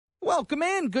Welcome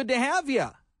in. Good to have you.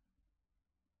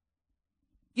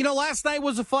 You know, last night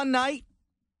was a fun night.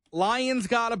 Lions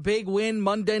got a big win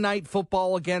Monday Night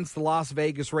Football against the Las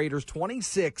Vegas Raiders,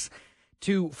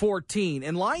 26-14.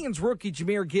 And Lions rookie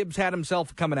Jahmyr Gibbs had himself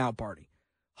a coming-out party.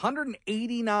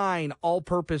 189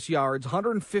 all-purpose yards,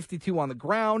 152 on the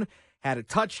ground, had a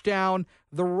touchdown.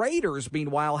 The Raiders,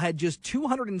 meanwhile, had just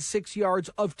 206 yards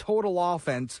of total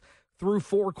offense through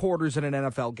 4 quarters in an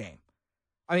NFL game.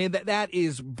 I mean, that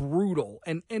is brutal,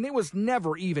 and it was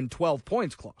never even 12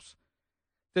 points close.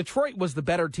 Detroit was the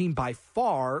better team by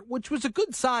far, which was a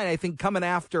good sign, I think, coming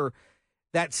after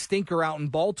that stinker out in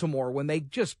Baltimore when they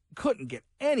just couldn't get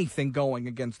anything going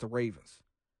against the Ravens.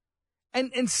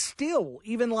 And still,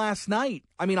 even last night,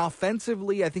 I mean,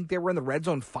 offensively, I think they were in the red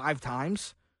zone 5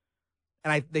 times,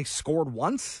 and they scored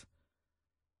once.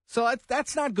 So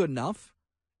that's not good enough.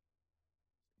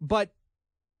 But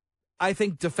I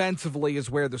think defensively is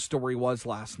where the story was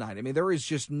last night. I mean, there is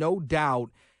just no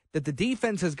doubt that the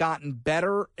defense has gotten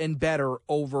better and better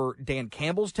over Dan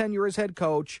Campbell's tenure as head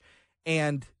coach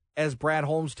and as Brad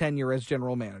Holmes' tenure as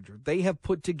general manager. They have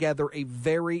put together a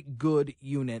very good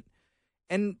unit,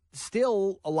 and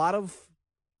still a lot of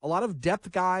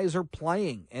depth guys are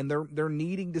playing, and they're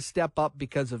needing to step up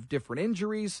because of different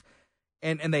injuries,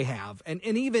 and they have. And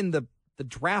even the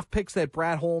draft picks that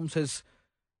Brad Holmes has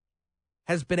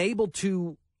been able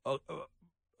to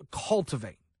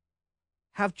cultivate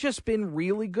have just been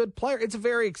really good players. It's a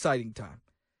very exciting time.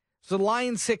 So the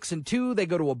Lions 6-2, they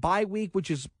go to a bye week,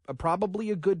 which is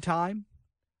probably a good time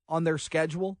on their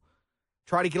schedule.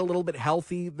 Try to get a little bit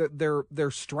healthy.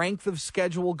 Their strength of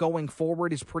schedule going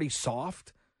forward is pretty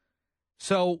soft.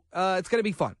 So it's going to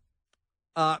be fun.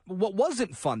 What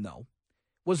wasn't fun, though,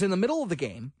 was in the middle of the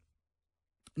game,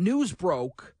 news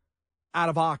broke out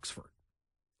of Oxford.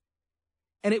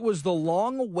 And it was the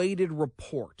long-awaited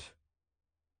report,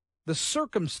 the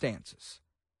circumstances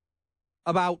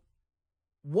about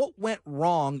what went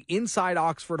wrong inside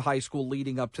Oxford High School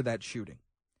leading up to that shooting.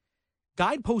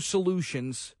 Guidepost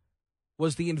Solutions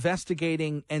was the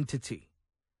investigating entity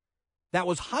that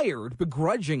was hired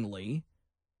begrudgingly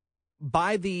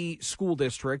by the school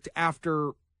district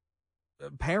after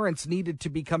parents needed to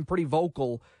become pretty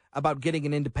vocal about getting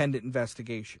an independent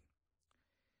investigation.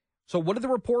 So what did the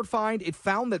report find? It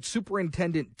found that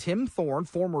Superintendent Tim Thorne,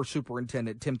 former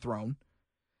Superintendent Tim Throne,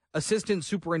 Assistant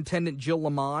Superintendent Jill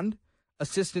Lamond,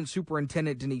 Assistant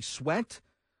Superintendent Denise Sweat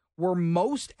were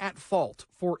most at fault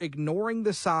for ignoring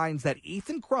the signs that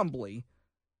Ethan Crumbley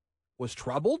was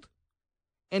troubled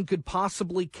and could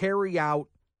possibly carry out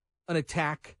an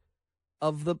attack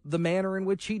of the manner in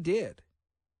which he did.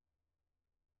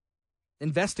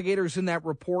 Investigators in that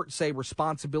report say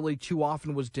responsibility too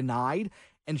often was denied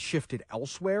and shifted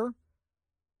elsewhere.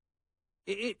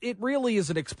 It really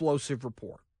is an explosive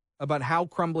report about how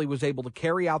Crumbley was able to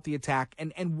carry out the attack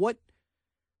and what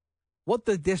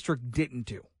the district didn't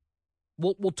do.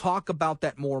 We'll talk about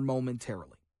that more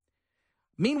momentarily.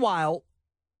 Meanwhile,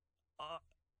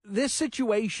 this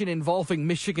situation involving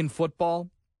Michigan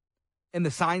football and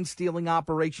the sign-stealing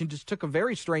operation just took a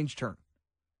very strange turn.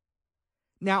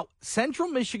 Now, Central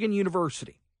Michigan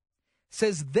University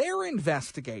says they're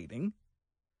investigating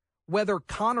whether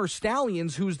Connor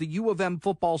Stallions, who's the U of M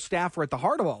football staffer at the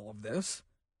heart of all of this,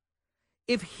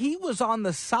 if he was on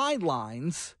the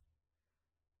sidelines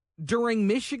during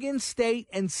Michigan State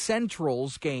and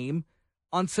Central's game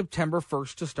on September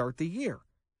 1st to start the year.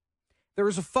 There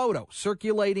is a photo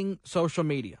circulating social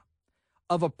media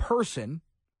of a person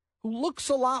who looks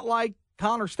a lot like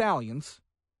Connor Stallions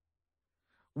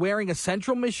wearing a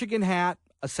Central Michigan hat,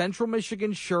 a Central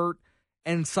Michigan shirt,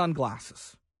 and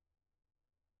sunglasses.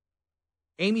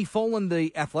 Amy Folan,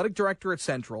 the athletic director at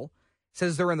Central,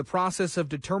 says they're in the process of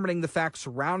determining the facts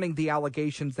surrounding the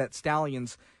allegations that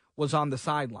Stallions was on the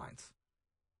sidelines.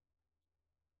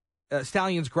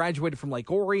 Stallions graduated from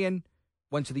Lake Orion,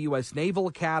 went to the U.S. Naval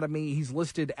Academy. He's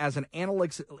listed as an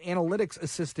analytics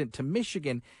assistant to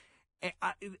Michigan.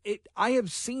 I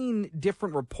have seen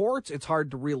different reports. It's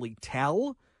hard to really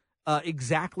tell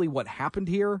exactly what happened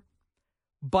here,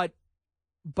 but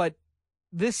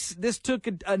this took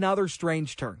another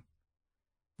strange turn.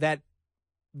 That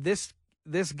this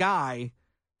guy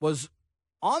was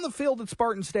on the field at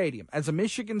Spartan Stadium as a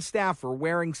Michigan staffer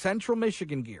wearing Central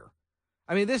Michigan gear.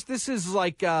 I mean, this is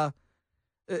like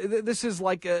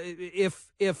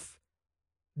if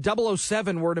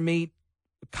 007 were to meet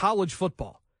college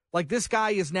football. Like, this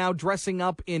guy is now dressing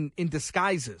up in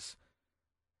disguises.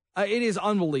 It is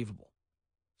unbelievable.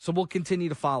 So we'll continue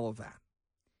to follow that.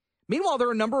 Meanwhile, there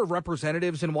are a number of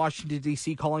representatives in Washington,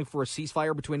 D.C. calling for a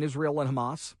ceasefire between Israel and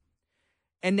Hamas.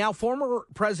 And now former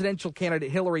presidential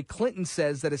candidate Hillary Clinton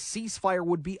says that a ceasefire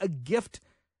would be a gift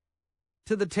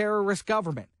to the terrorist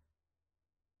government.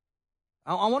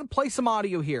 I want to play some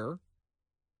audio here.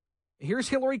 Here's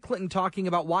Hillary Clinton talking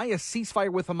about why a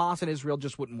ceasefire with Hamas and Israel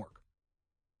just wouldn't work.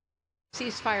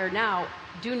 Ceasefire now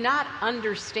do not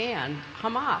understand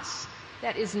Hamas.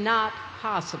 That is not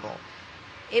possible.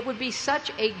 It would be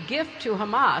such a gift to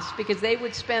Hamas because they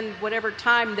would spend whatever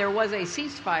time there was a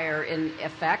ceasefire in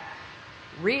effect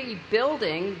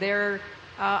rebuilding their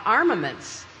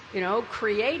armaments,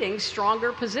 creating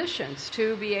stronger positions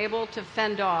to be able to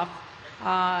fend off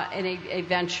an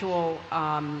eventual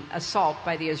assault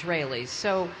by the Israelis.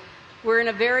 So we're in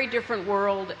a very different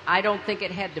world. I don't think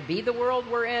it had to be the world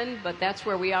we're in, but that's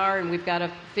where we are, and we've got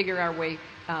to figure our way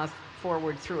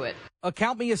forward through it.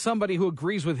 Count me as somebody who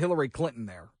agrees with Hillary Clinton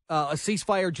there. A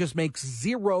ceasefire just makes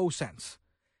zero sense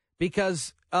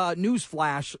because,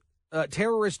 newsflash,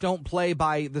 terrorists don't play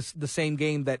by the same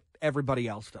game that everybody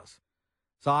else does.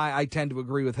 So I tend to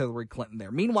agree with Hillary Clinton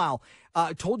there. Meanwhile,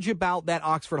 I told you about that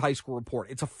Oxford High School report.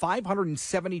 It's a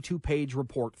 572-page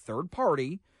report, third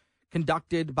party,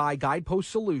 conducted by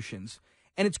Guidepost Solutions,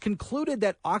 and it's concluded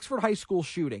that Oxford High School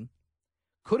shooting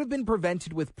could have been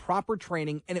prevented with proper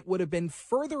training, and it would have been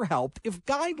further helped if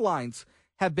guidelines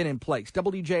have been in place.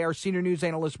 WJR senior news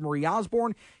analyst Marie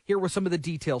Osborne here with some of the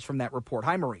details from that report.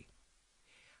 Hi, Marie.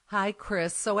 Hi,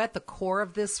 Chris. So at the core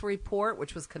of this report,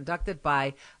 which was conducted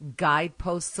by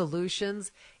Guidepost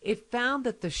Solutions, it found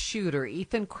that the shooter,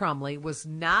 Ethan Crumley, was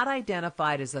not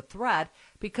identified as a threat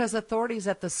because authorities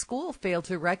at the school failed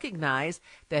to recognize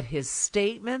that his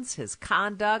statements, his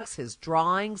conducts, his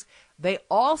drawings, they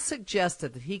all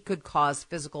suggested that he could cause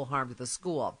physical harm to the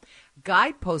school.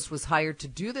 Guidepost was hired to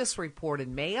do this report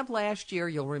in May of last year.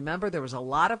 You'll remember there was a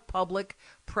lot of public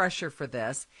pressure for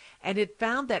this, and it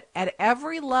found that at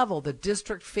every level the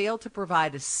district failed to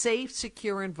provide a safe,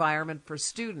 secure environment for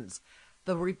students.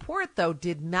 The report, though,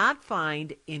 did not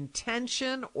find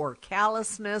intention or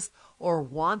callousness or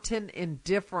wanton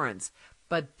indifference,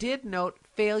 but did note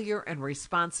failure and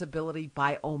responsibility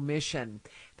by omission.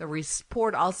 The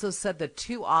report also said that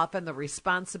too often the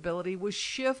responsibility was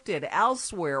shifted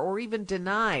elsewhere or even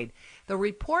denied. The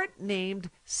report named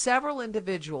several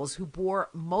individuals who bore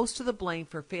most of the blame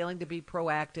for failing to be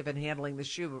proactive in handling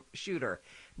the shooter.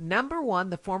 Number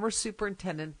one, the former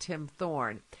superintendent, Tim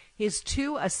Thorne. His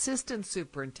two assistant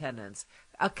superintendents,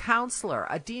 a counselor,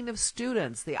 a dean of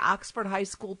students, the Oxford High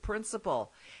School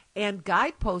principal, and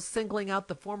Guidepost singling out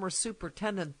the former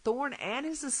superintendent Thorne and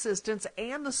his assistants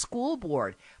and the school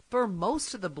board for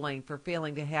most of the blame for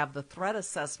failing to have the threat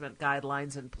assessment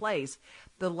guidelines in place.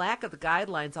 The lack of the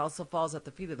guidelines also falls at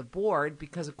the feet of the board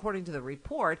because, according to the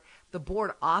report, the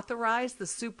board authorized the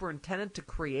superintendent to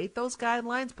create those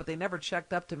guidelines, but they never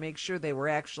checked up to make sure they were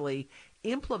actually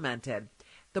implemented.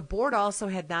 The board also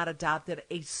had not adopted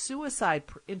a suicide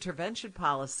intervention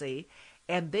policy,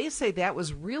 and they say that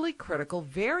was really critical,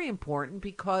 very important,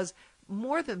 because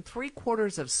more than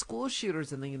 3/4 of school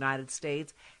shooters in the United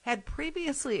States had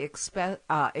previously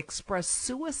expressed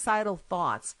suicidal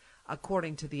thoughts,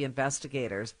 according to the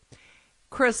investigators.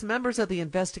 Chris, members of the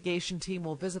investigation team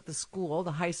will visit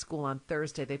the high school on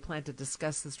Thursday. They plan to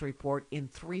discuss this report in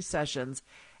 3 sessions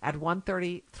at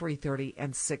 1:30, 3:30,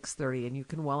 and 6:30. And you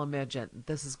can well imagine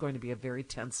this is going to be a very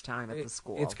tense time at the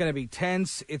school. It's going to be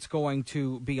tense. It's going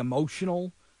to be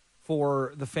emotional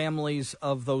for the families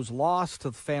of those lost,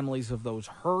 to the families of those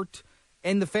hurt,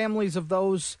 and the families of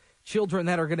those children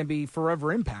that are going to be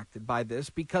forever impacted by this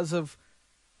because of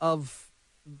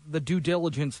the due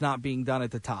diligence not being done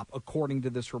at the top, according to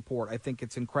this report. I think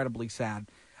it's incredibly sad.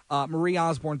 Marie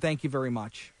Osborne, thank you very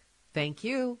much. Thank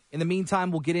you. In the meantime,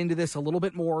 we'll get into this a little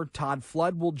bit more. Todd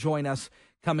Flood will join us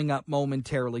coming up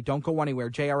momentarily. Don't go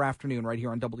anywhere. JR Afternoon right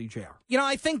here on WJR.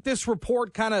 I think this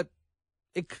report kind of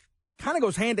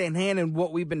goes hand in hand in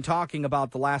what we've been talking about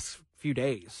the last few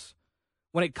days.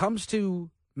 When it comes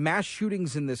to mass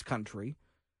shootings in this country,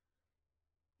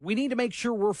 we need to make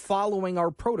sure we're following our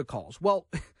protocols. Well,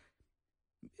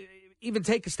 even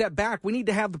take a step back, we need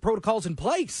to have the protocols in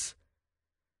place.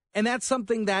 And that's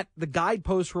something that the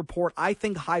Guidepost report, I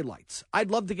think, highlights. I'd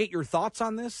love to get your thoughts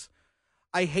on this.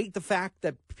 I hate the fact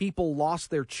that people lost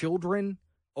their children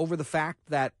over the fact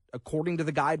that, according to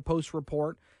the Guidepost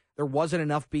report, there wasn't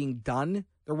enough being done.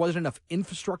 There wasn't enough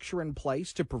infrastructure in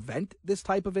place to prevent this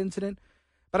type of incident.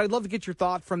 But I'd love to get your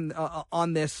thought from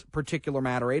on this particular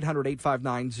matter.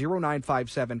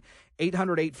 800-859-0957,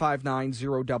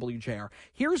 800-859-0WJR.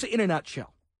 Here's, in a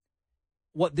nutshell,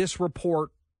 what this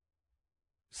report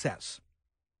says.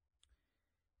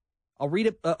 I'll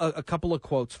read a couple of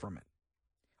quotes from it.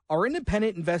 Our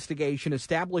independent investigation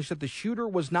established that the shooter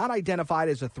was not identified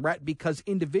as a threat because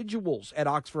individuals at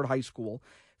Oxford High School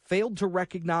failed to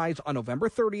recognize on November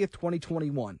 30th,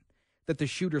 2021, that the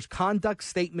shooter's conduct,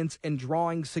 statements, and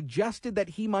drawings suggested that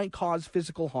he might cause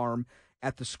physical harm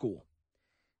at the school.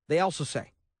 They also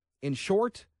say, in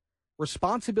short,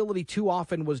 responsibility too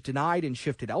often was denied and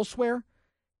shifted elsewhere.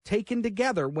 Taken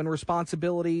together, when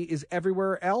responsibility is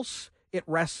everywhere else, it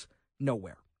rests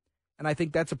nowhere. And I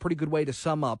think that's a pretty good way to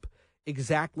sum up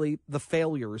exactly the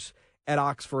failures at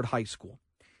Oxford High School.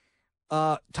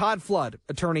 Todd Flood,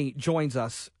 attorney, joins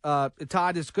us.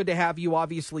 Todd, it's good to have you.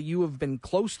 Obviously, you have been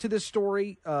close to this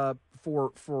story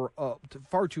for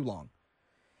far too long.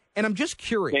 And I'm just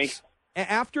curious,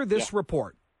 after this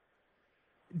report,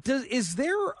 is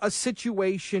there a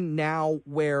situation now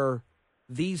where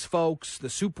these folks,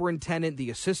 the superintendent, the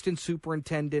assistant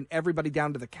superintendent, everybody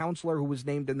down to the counselor who was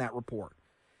named in that report,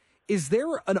 is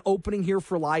there an opening here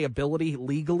for liability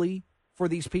legally for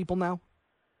these people now?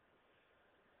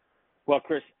 Well,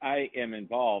 Chris, I am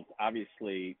involved.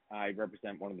 Obviously, I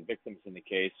represent one of the victims in the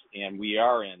case, and we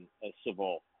are in a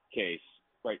civil case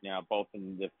right now, both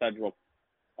in the federal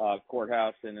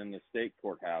courthouse and in the state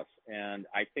courthouse. And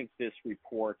I think this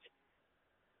report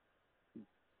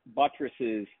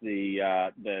buttresses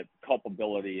the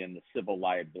culpability and the civil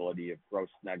liability of gross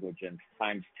negligence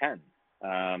times 10.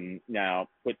 Now,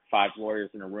 put 5 lawyers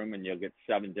in a room and you'll get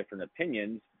 7 different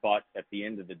opinions. But at the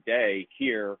end of the day,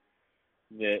 here,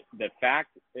 the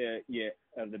fact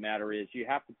of the matter is you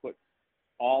have to put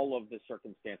all of the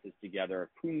circumstances together.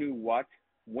 Who knew what?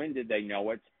 When did they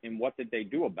know it? And what did they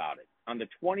do about it? On the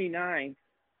 29th,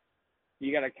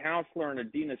 you got a counselor and a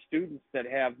dean of students that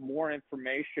have more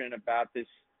information about this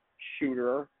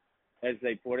shooter, as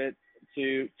they put it,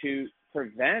 to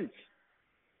prevent.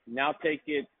 Now take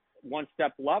it one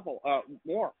step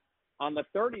more. On the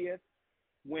 30th,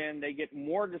 when they get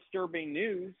more disturbing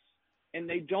news and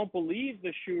they don't believe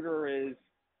the shooter is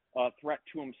a threat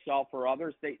to himself or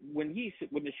others, when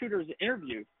the shooter is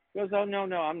interviewed, he goes, "Oh, no,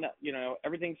 I'm not,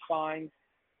 everything's fine."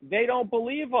 They don't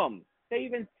believe him. They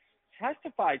even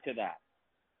testify to that.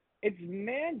 It's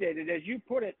mandated, as you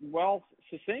put it well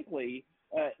succinctly,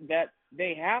 that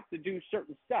they have to do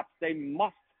certain steps. They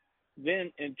must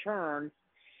then, in turn,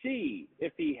 see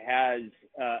if he has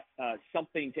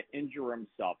something to injure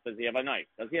himself. Does he have a knife?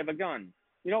 Does he have a gun?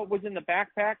 It was in the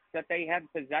backpack that they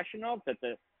had possession of, that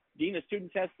the dean of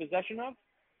students has possession of?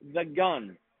 The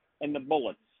gun and the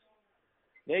bullets.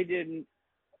 They didn't,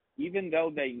 even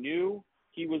though they knew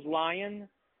he was lying,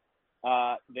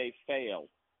 they failed.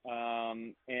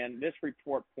 And this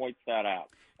report points that out.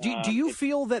 Do you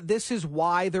feel that this is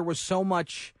why there was so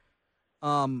much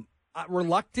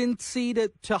reluctancy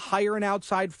to hire an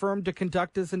outside firm to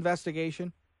conduct this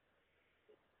investigation?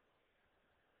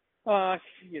 That's.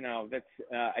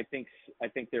 I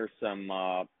think there's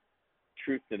some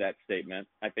truth to that statement.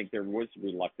 I think there was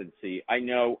reluctancy. I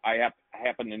know. I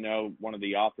happen to know one of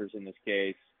the authors in this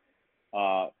case,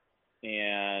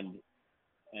 and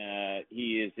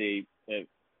he is a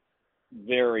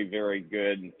very, very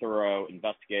good and thorough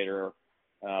investigator,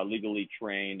 legally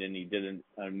trained, and he did an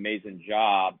amazing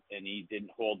job, and he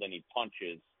didn't hold any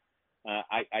punches.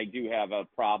 I do have a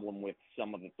problem with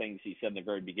some of the things he said in the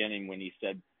very beginning when he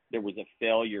said there was a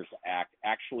failures act.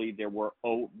 Actually, there were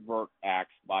overt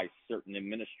acts by certain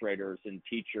administrators and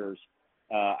teachers.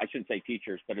 I shouldn't say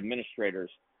teachers, but administrators,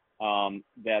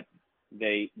 that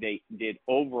they did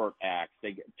overt acts.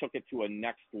 They took it to a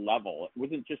next level. It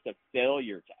wasn't just a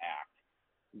failure to act.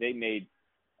 They made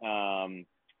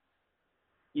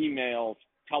emails,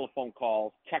 telephone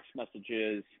calls, text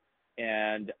messages,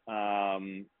 and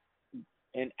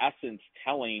in essence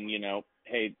telling,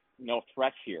 hey, no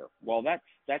threats here. Well,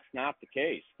 that's not the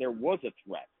case. There was a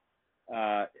threat.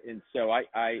 And so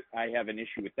I have an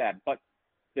issue with that. But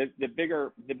the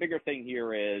bigger thing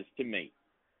here is, to me,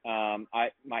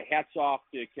 my hat's off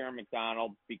to Karen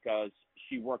McDonald, because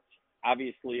she worked,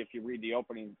 obviously, if you read the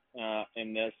opening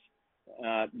in this,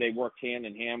 they worked hand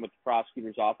in hand with the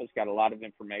prosecutor's office, got a lot of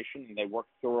information, and they worked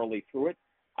thoroughly through it.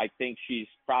 I think she's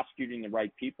prosecuting the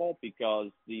right people,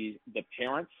 because the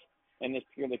parents in this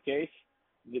particular case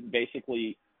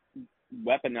basically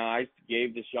weaponized,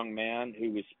 gave this young man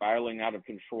who was spiraling out of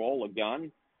control a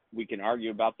gun. We can argue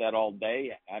about that all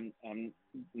day. I'm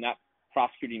not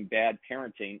prosecuting bad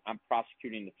parenting. I'm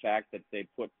prosecuting the fact that they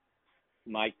put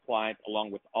my client along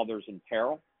with others in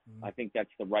peril. I think that's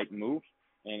the right move,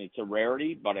 and it's a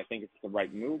rarity, but I think it's the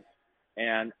right move.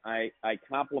 And I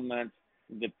compliment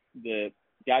the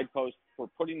Guidepost for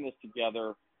putting this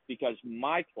together, because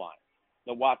my client,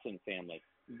 the Watson family,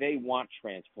 they want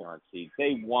transparency.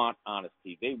 They want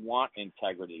honesty. They want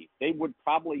integrity. They would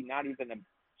probably not even have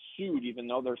sued even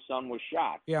though their son was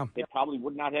shot. Yeah. They probably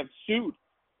would not have sued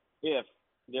if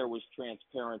there was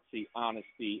transparency,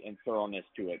 honesty, and thoroughness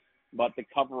to it. But the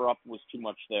cover-up was too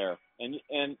much there. And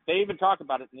they even talk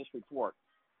about it in this report,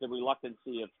 the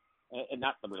reluctancy of, and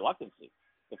not the reluctancy,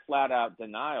 the flat-out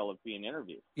denial of being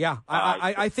interviewed. Yeah,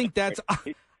 I think that's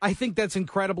I think that's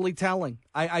incredibly telling.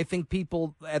 I think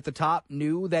people at the top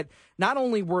knew that not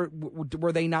only were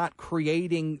they not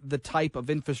creating the type of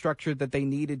infrastructure that they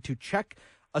needed to check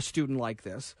a student like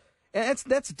this. And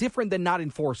that's different than not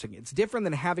enforcing it. It's different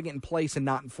than having it in place and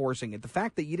not enforcing it. The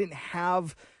fact that you didn't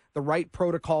have the right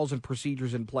protocols and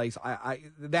procedures in place,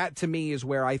 that to me is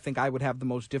where I think I would have the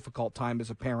most difficult time as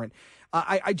a parent.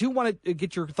 I do want to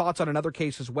get your thoughts on another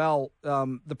case as well.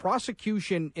 The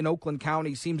prosecution in Oakland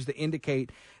County seems to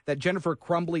indicate that Jennifer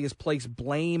Crumbley has placed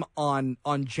blame on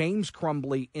James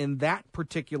Crumbley in that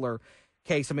particular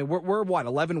case. I mean, we're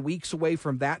 11 weeks away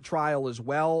from that trial as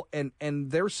well, and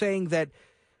they're saying that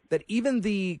even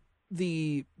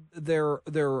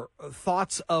their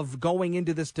thoughts of going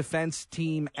into this defense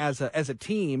team as a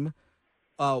team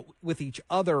with each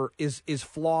other is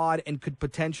flawed and could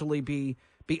potentially be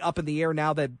up in the air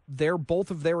now that both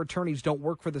of their attorneys don't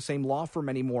work for the same law firm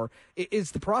anymore.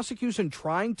 Is the prosecution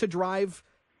trying to drive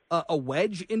a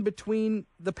wedge in between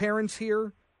the parents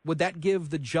here? Would that give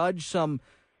the judge some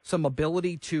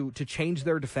ability to change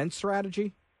their defense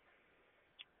strategy?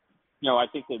 No, I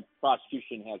think the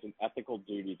prosecution has an ethical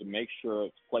duty to make sure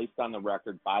it's placed on the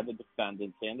record by the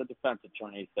defendants and the defense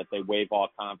attorneys that they waive all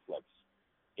conflicts.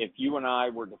 If you and I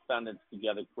were defendants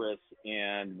together, Chris,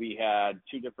 and we had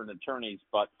two different attorneys,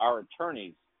 but our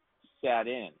attorneys sat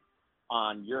in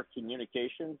on your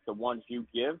communications, the ones you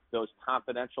give, those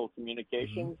confidential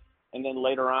communications, and then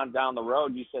later on down the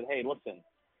road you said, hey, listen,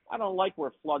 I don't like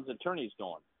where Flood's attorney's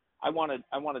going. I want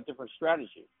a different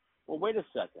strategy. Well, wait a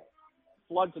second.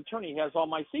 Flood's attorney has all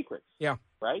my secrets. Yeah.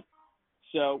 Right?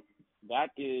 So that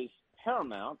is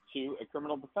paramount to a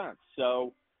criminal defense.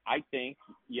 So I think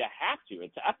you have to.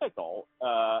 It's ethical,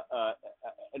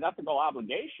 an ethical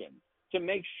obligation to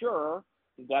make sure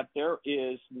that there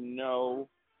is no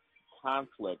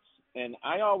conflicts. And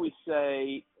I always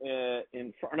say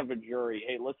in front of a jury,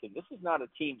 hey, listen, this is not a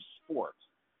team sport.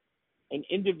 An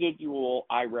individual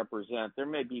I represent, there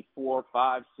may be 4,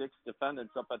 5, 6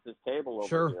 defendants up at this table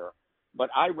over here, but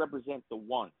I represent the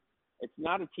one. It's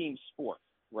not a team sport,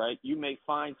 right? You may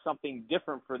find something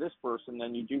different for this person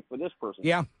than you do for this person.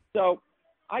 Yeah. So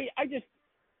I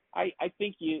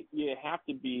think you have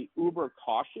to be uber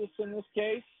cautious in this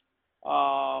case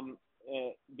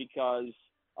because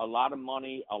a lot of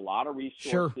money, a lot of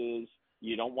resources.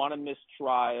 You don't want a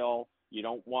mistrial. You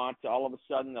don't want all of a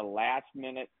sudden a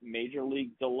last-minute major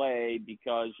league delay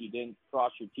because you didn't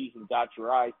cross your T's and dot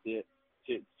your I's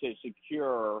to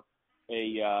secure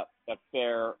a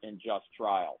fair and just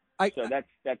trial. So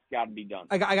that's got to be done.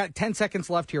 I got 10 seconds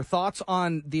left here. Thoughts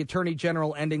on the Attorney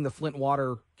General ending the Flint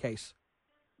water case?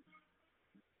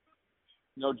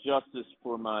 No justice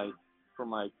for my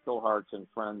cohorts and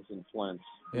friends in Flint.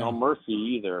 Yeah. No mercy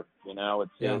either. You know,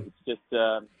 it's just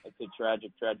it's a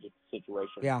tragic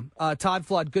situation. Yeah. Todd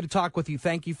Flood, good to talk with you.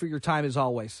 Thank you for your time as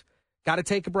always. Got to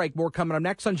take a break. More coming up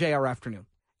next on JR Afternoon.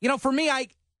 You know, for me,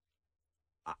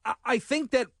 I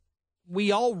think that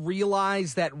we all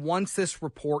realized that once this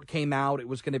report came out, it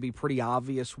was going to be pretty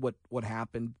obvious what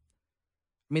happened.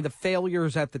 I mean, the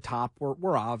failures at the top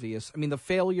were obvious. I mean, the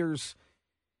failures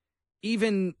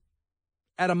even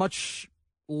at a much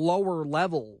lower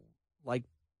level, like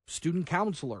student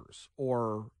counselors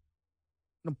or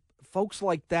folks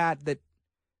like that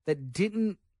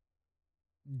didn't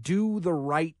do the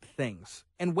right things.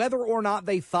 And whether or not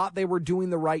they thought they were doing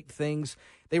the right things,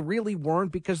 they really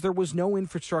weren't because there was no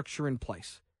infrastructure in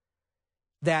place.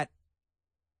 That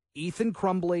Ethan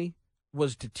Crumbley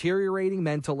was deteriorating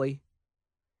mentally.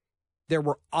 There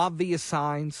were obvious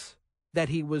signs that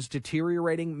he was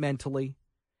deteriorating mentally,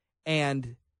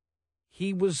 and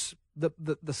he was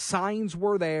the signs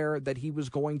were there that he was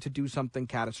going to do something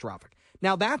catastrophic.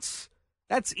 Now that's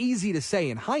easy to say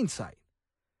in hindsight.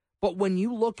 But when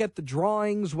you look at the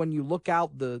drawings, when you look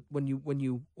out when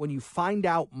you find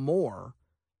out more,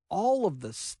 all of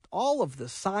the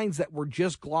signs that were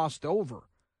just glossed over,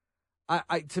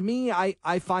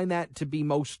 I find that to be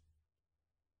most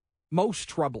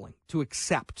troubling to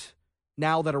accept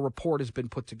now that a report has been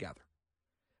put together.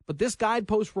 But this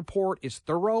guidepost report is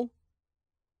thorough.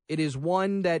 It is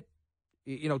one that,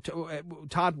 you know,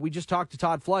 Todd, we just talked to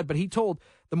Todd Flood, but he told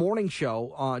the morning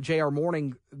show, JR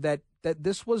Morning, that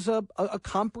this was a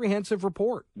comprehensive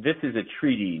report. This is a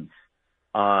treatise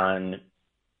on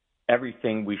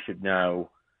everything we should know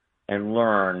and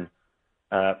learn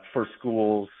for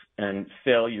schools and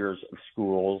failures of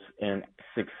schools and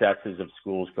successes of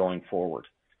schools going forward.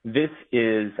 This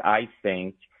is, I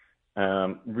think,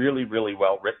 really, really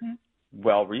well written,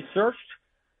 well researched,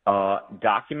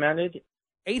 documented.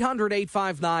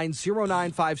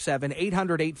 800-859-0957,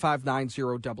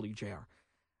 800-859-0WJR.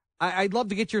 I'd love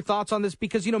to get your thoughts on this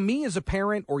because, me as a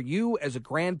parent or you as a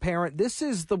grandparent, this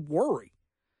is the worry.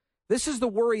 This is the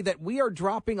worry that we are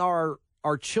dropping our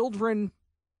children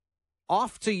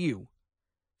off to you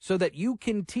so that you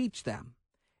can teach them.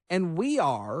 And we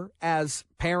are, as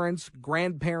parents,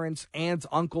 grandparents, aunts,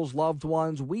 uncles, loved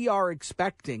ones, we are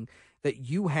expecting that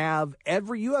you have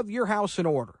your house in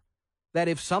order. That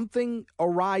if something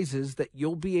arises, that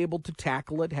you'll be able to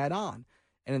tackle it head on.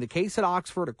 And in the case at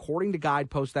Oxford, according to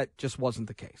Guidepost, that just wasn't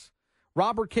the case.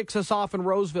 Robert kicks us off in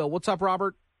Roseville. What's up,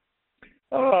 Robert?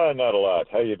 Not a lot.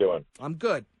 How you doing? I'm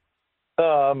good.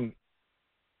 There's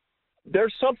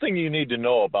something you need to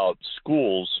know about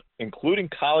schools, including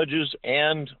colleges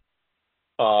and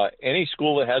any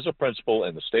school that has a principal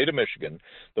in the state of Michigan.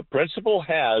 The principal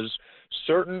has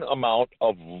certain amount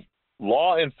of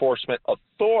law enforcement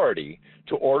authority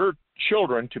to order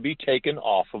children to be taken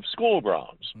off of school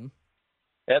grounds. Mm-hmm.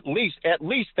 At least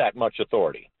that much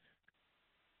authority.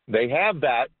 They have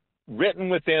that written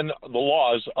within the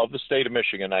laws of the state of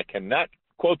Michigan. I cannot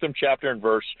quote them chapter and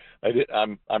verse.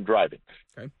 I'm driving.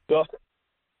 Okay.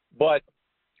 But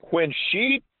when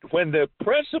the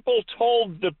principal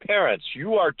told the parents,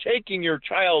 you are taking your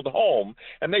child home,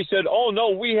 and they said, oh,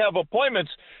 no, we have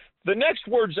appointments, the next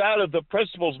words out of the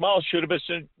principal's mouth should have been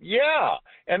said, yeah,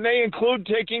 and they include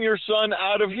taking your son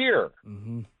out of here.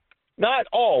 Mm-hmm. Not,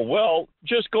 oh, well,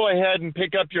 just go ahead and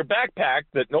pick up your backpack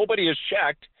that nobody has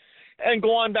checked and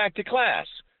go on back to class.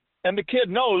 And the kid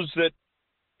knows that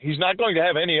he's not going to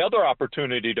have any other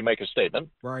opportunity to make a statement.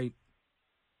 Right.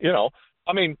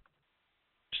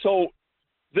 So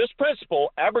this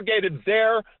principal abrogated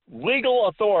their legal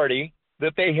authority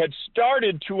that they had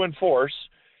started to enforce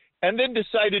and then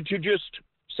decided to just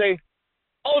say,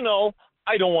 oh, no,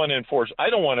 I don't want to enforce.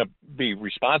 I don't want to be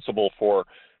responsible for,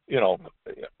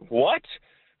 what?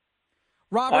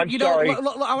 Robert, I'm sorry. I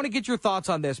want to get your thoughts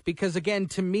on this because, again,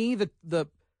 to me, the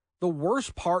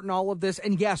worst part in all of this,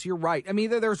 and yes, you're right. I mean,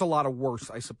 there's a lot of worse,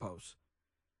 I suppose.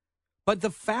 But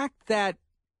the fact that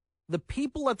the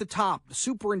people at the top, the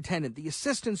superintendent, the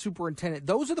assistant superintendent,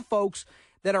 those are the folks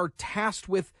that are tasked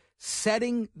with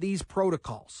setting these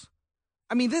protocols.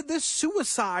 I mean, this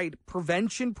suicide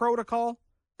prevention protocol,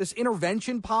 this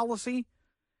intervention policy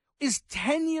is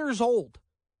 10 years old.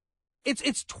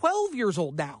 It's 12 years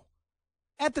old now.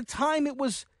 At the time, it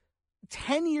was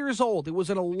 10 years old. It was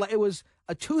a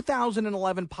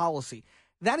 2011 policy.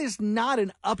 That is not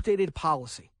an updated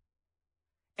policy.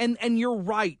 And you're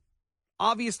right.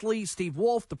 Obviously, Steve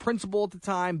Wolf, the principal at the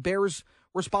time, bears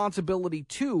responsibility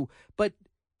too. But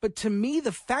to me,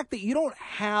 the fact that you don't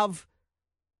have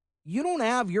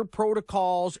your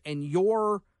protocols and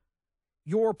your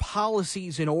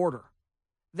policies in order,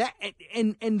 that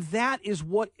and that is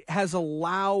what has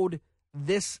allowed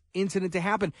this incident to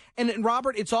happen. And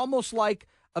Robert, it's almost like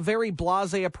a very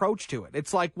blasé approach to it.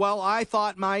 It's like, well, I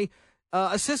thought my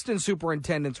assistant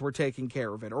superintendents were taking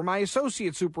care of it, or my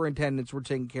associate superintendents were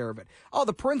taking care of it. Oh,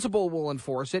 the principal will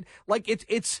enforce it. Like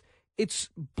it's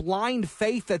blind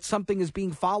faith that something is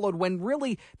being followed when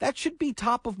really that should be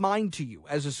top of mind to you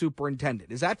as a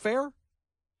superintendent. Is that fair?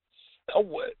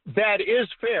 That is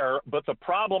fair, but the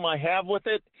problem I have with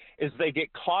it is they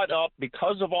get caught up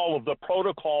because of all of the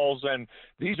protocols and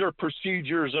these are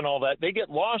procedures and all that. They get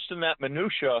lost in that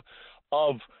minutia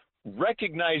of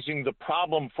recognizing the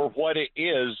problem for what it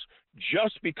is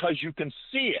just because you can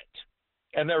see it.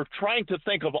 And they're trying to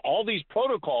think of all these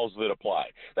protocols that apply.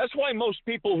 That's why most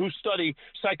people who study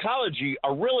psychology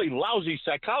are really lousy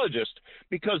psychologists,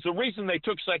 because the reason they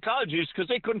took psychology is because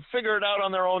they couldn't figure it out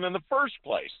on their own in the first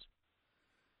place.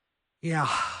 Yeah.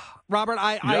 Robert,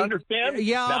 I understand?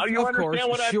 Yeah, now you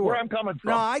understand sure. Where I'm coming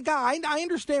from. No, I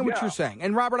understand what you're saying.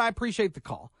 And Robert, I appreciate the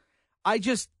call. I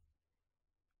just,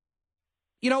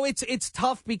 it's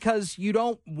tough because you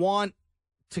don't want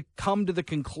to come to the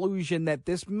conclusion that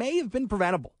this may have been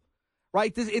preventable,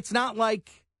 right? It's not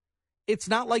like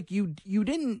you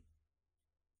didn't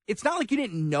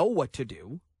know what to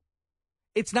do.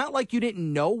 It's not like you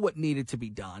didn't know what needed to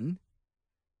be done.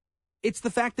 It's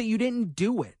the fact that you didn't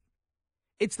do it.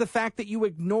 It's the fact that you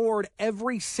ignored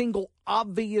every single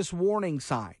obvious warning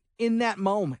sign in that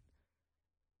moment.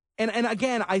 And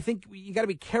again, I think you got to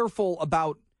be careful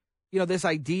about, this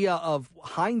idea of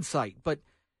hindsight. But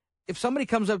if somebody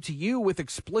comes up to you with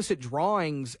explicit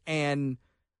drawings and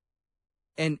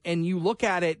you look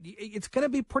at it, it's going to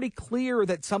be pretty clear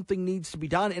that something needs to be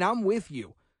done. And I'm with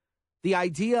you. The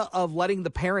idea of letting the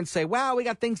parents say, wow, we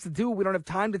got things to do. We don't have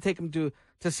time to take them to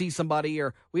see somebody,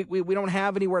 or we don't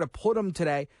have anywhere to put them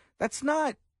today. That's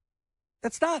not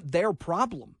their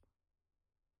problem.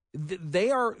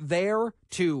 They are there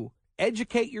to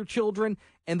educate your children,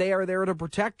 and they are there to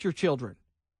protect your children.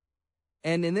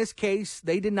 And in this case,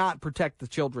 they did not protect the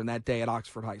children that day at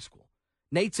Oxford High School.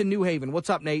 Nate's in New Haven.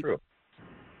 What's up, Nate? True.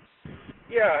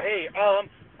 Yeah, hey,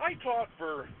 I taught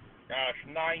for,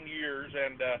 9 years,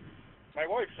 and my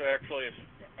wife's actually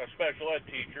a special ed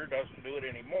teacher, doesn't do it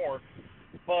anymore.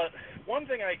 But one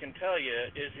thing I can tell you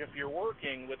is if you're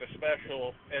working with a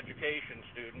special education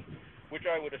student, which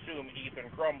I would assume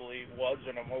Ethan Crumbly was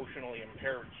an emotionally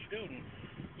impaired student,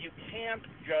 you can't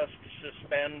just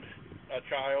suspend a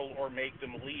child or make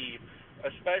them leave,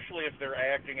 especially if they're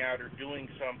acting out or doing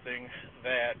something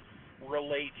that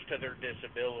relates to their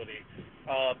disability.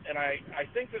 And I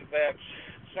think that that's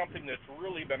something that's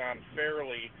really been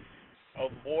unfairly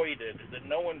avoided, that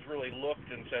no one's really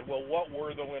looked and said, well, what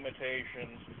were the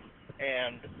limitations,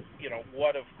 and,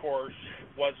 what, of course,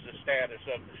 was the status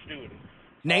of the student.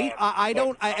 Nate,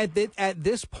 at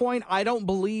this point, I don't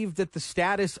believe that the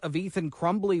status of Ethan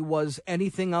Crumbly was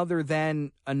anything other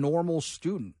than a normal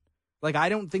student. Like, I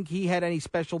don't think he had any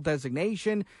special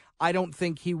designation. I don't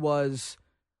think he was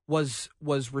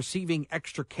receiving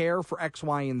extra care for X,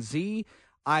 Y, and Z.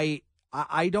 I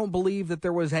don't believe that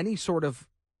there was any sort of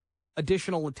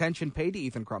additional attention paid to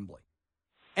Ethan Crumbly.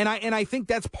 And I think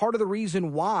that's part of the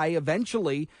reason why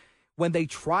eventually, when they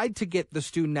tried to get the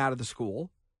student out of the school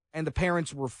and the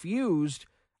parents refused,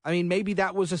 I mean, maybe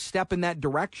that was a step in that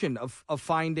direction of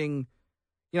finding,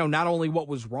 not only what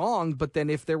was wrong, but then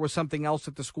if there was something else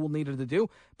that the school needed to do.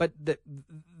 But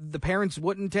the parents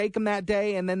wouldn't take him that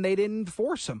day, and then they didn't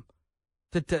force him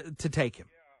to take him.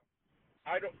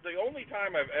 Yeah. The only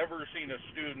time I've ever seen a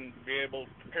student be able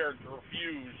to parent to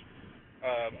refuse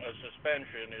a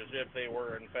suspension is if they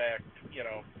were, in fact,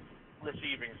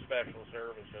 receiving special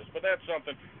services. But that's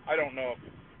something, I don't know if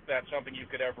that's something you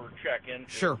could ever check into.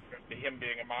 Sure. Him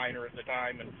being a minor at the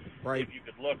time, and right. if you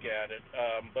could look at it.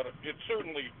 But it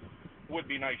certainly would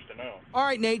be nice to know. All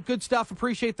right, Nate, good stuff.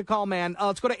 Appreciate the call, man.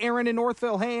 Let's go to Aaron in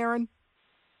Northville. Hey, Aaron.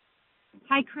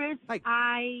 Hi, Chris. Hi.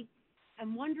 I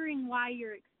am wondering why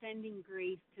you're extending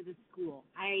grace to the school.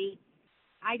 I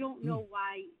don't know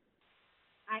why.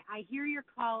 I hear your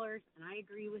callers, and I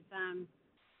agree with them.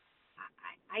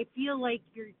 I feel like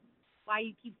why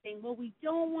you keep saying, well, we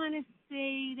don't want to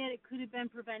say that it could have been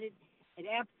prevented. It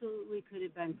absolutely could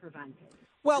have been prevented.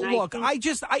 Well, and look,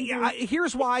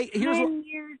 here's why.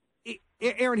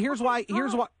 Aaron, here's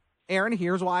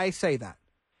why I say that.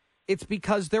 It's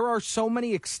because there are so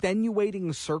many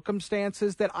extenuating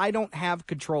circumstances that I don't have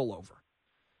control over.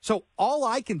 So all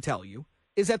I can tell you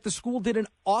is that the school did an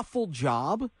awful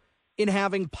job in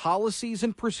having policies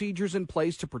and procedures in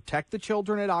place to protect the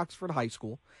children at Oxford High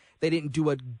School. They didn't do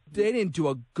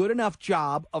a good enough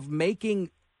job of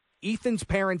making Ethan's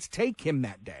parents take him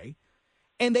that day.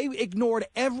 And they ignored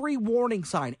every warning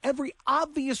sign, every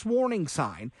obvious warning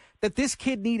sign that this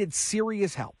kid needed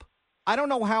serious help. I don't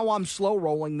know how I'm slow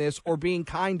rolling this or being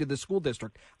kind to the school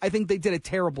district. I think they did a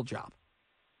terrible job.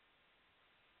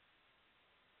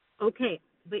 Okay,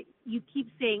 but you keep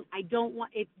saying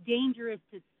it's dangerous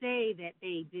to say that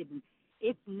they didn't.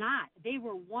 It's not. They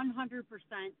were 100%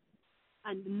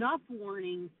 enough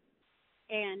warnings,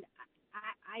 and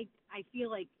I feel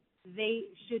like they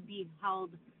should be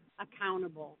held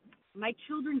accountable. My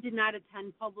children did not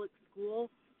attend public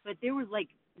school, but there was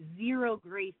zero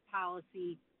grace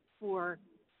policy for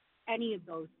any of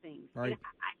those things. Right.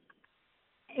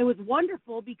 It was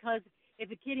wonderful because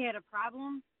if a kid had a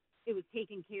problem, it was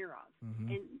taken care of.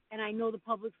 Mm-hmm. And I know the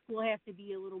public school has to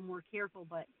be a little more careful,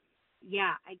 but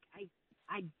yeah,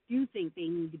 I do think they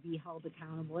need to be held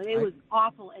accountable. And it was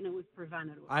awful, and it was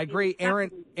preventable. I agree.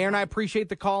 Aaron, I appreciate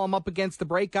the call. I'm up against the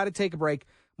break. Got to take a break.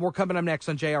 More coming up next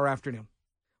on JR Afternoon.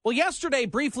 Well, yesterday,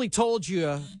 briefly told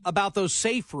you about those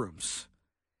safe rooms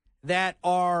that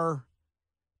are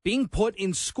being put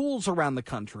in schools around the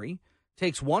country.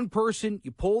 Takes one person, you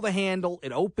pull the handle,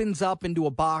 it opens up into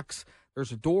a box.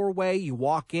 There's a doorway, you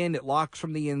walk in, it locks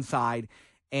from the inside,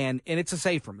 and it's a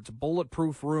safe room. It's a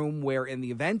bulletproof room where in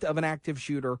the event of an active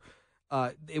shooter,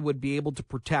 it would be able to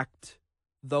protect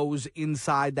those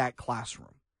inside that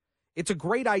classroom. It's a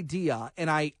great idea, and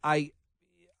I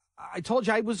told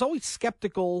you I was always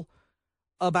skeptical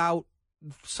about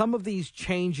some of these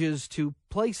changes to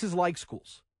places like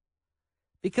schools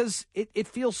because it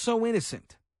feels so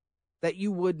innocent. that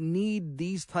you would need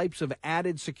these types of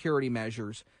added security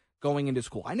measures going into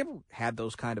school. I never had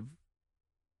those kind of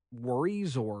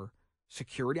worries or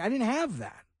security. I didn't have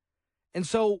that. And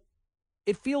so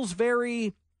it feels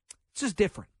it's just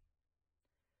different.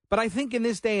 But I think in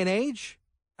this day and age,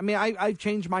 I mean, I've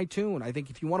changed my tune. I think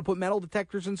if you want to put metal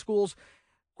detectors in schools,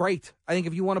 great. I think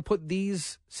if you want to put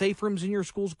these safe rooms in your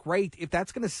schools, great. If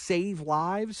that's going to save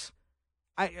lives,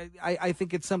 I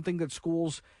think it's something that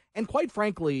schools and, quite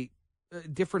frankly,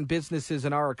 different businesses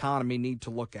in our economy need to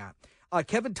look at.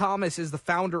 Kevin Thomas is the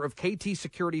founder of KT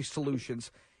Security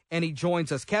Solutions, and he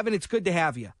joins us. Kevin, it's good to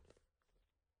have you.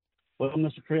 Well,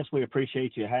 Mr. Chris, we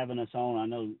appreciate you having us on. I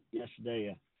know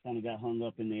yesterday I kind of got hung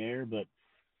up in the air, but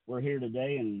we're here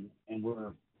today, and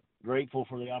we're grateful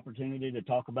for the opportunity to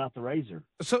talk about the Razor.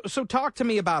 So talk to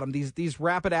me about them, these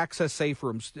rapid access safe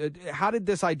rooms. How did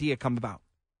this idea come about?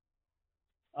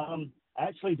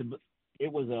 Actually,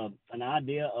 it was an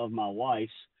idea of my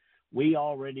wife's. We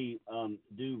already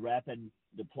do rapid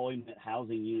deployment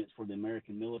housing units for the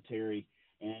American military,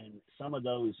 and some of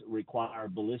those require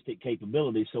ballistic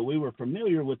capability. So we were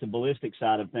familiar with the ballistic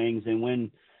side of things, and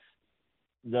when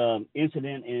the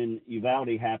incident in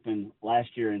Uvalde happened last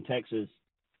year in Texas,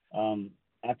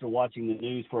 after watching the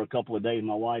news for a couple of days,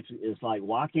 my wife is like,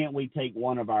 why can't we take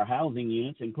one of our housing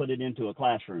units and put it into a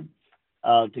classroom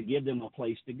to give them a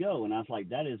place to go? And I was like,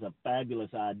 that is a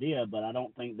fabulous idea, but I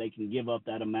don't think they can give up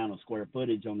that amount of square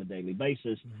footage on a daily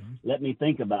basis. Mm-hmm. Let me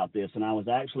think about this. And I was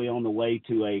actually on the way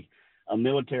to a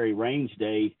military range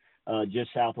day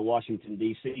just south of Washington,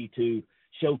 D.C. to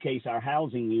showcase our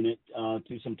housing unit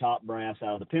to some top brass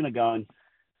out of the Pentagon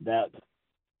that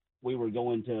we were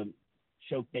going to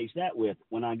showcase that with.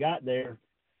 When I got there,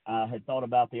 I had thought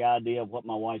about the idea of what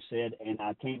my wife said, and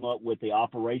I came up with the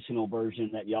operational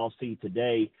version that y'all see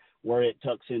today, where it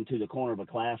tucks into the corner of a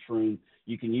classroom.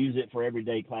 You can use it for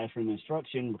everyday classroom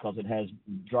instruction because it has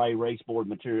dry erase board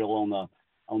material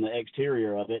on the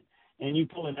exterior of it, and you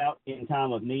pull it out in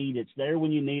time of need. It's there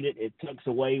when you need it. It tucks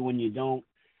away when you don't,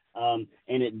 and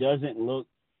it doesn't look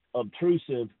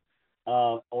obtrusive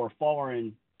or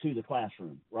foreign to the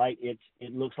classroom, right? It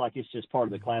looks like it's just part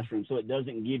of the classroom, so it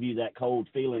doesn't give you that cold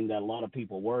feeling that a lot of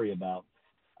people worry about.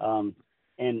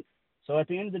 And so at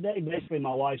the end of the day, basically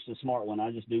my wife's the smart one.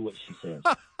 I just do what she says.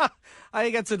 I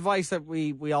think that's advice that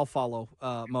we all follow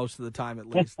most of the time, at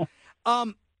least.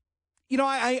 I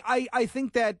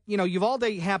think that,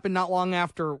 Uvalde happened not long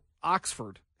after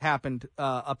Oxford happened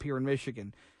up here in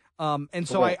Michigan. And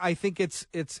so I think it's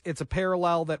a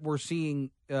parallel that we're seeing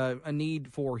a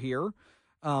need for here.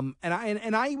 And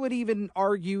I would even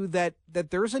argue that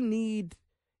there's a need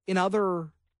in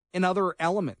other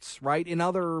elements, right? In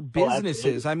other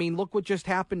businesses. I mean, look what just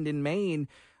happened in Maine.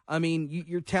 I mean,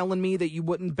 you're telling me that you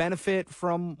wouldn't benefit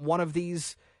from one of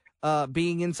these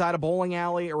being inside a bowling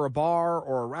alley or a bar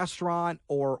or a restaurant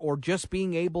or just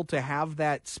being able to have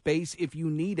that space if you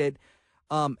need it.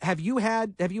 Have you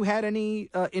had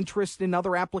any interest in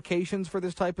other applications for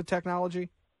this type of technology?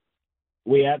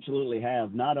 We absolutely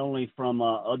have, not only from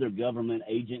other government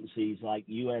agencies like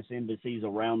U.S. embassies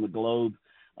around the globe,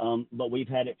 but we've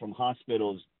had it from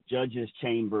hospitals, judges'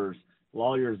 chambers,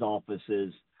 lawyers'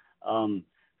 offices,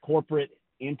 corporate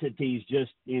entities just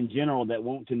in general that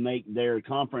want to make their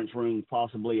conference rooms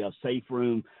possibly a safe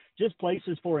room, just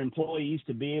places for employees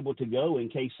to be able to go in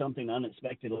case something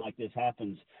unexpected like this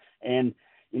happens. And,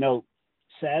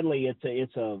 sadly,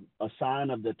 it's a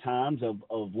sign of the times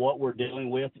of what we're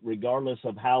dealing with. Regardless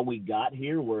of how we got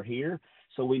here, we're here,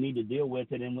 so we need to deal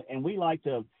with it. And we like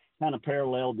to kind of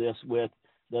parallel this with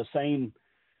the same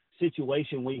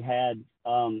situation we had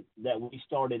that we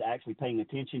started actually paying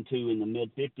attention to in the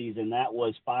mid-'50s, and that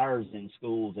was fires in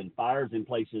schools and fires in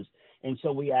places. And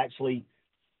so we actually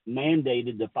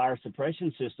mandated the fire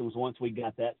suppression systems once we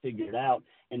got that figured out.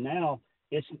 And now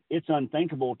it's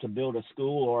unthinkable to build a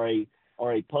school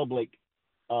or a public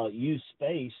use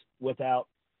space without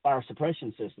fire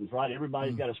suppression systems, right?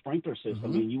 Everybody's got a sprinkler system. Mm-hmm. I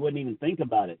mean, you wouldn't even think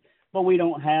about it. But we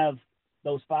don't have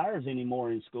those fires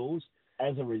anymore in schools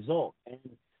as a result.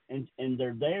 And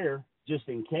they're there just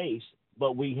in case,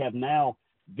 but we have now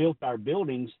built our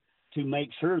buildings to make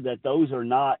sure that those are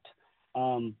not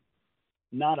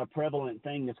a prevalent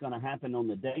thing that's going to happen on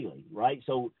the daily, right?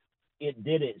 So it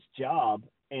did its job.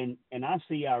 And I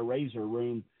see our Razor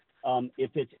room,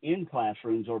 if it's in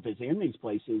classrooms or if it's in these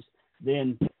places,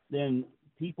 then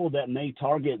people that may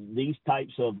target these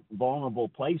types of vulnerable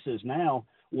places now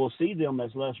will see them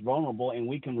as less vulnerable, and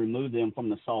we can remove them from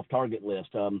the soft target list.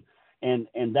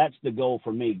 And that's the goal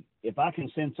for me. If I can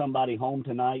send somebody home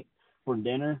tonight for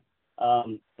dinner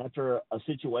after a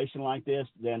situation like this,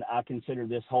 then I consider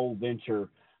this whole venture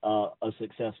a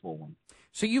successful one.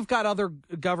 So you've got other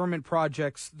government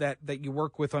projects that you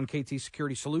work with on KT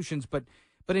Security Solutions, but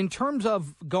in terms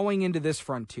of going into this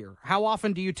frontier, how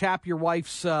often do you tap your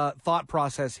wife's thought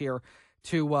process here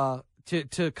to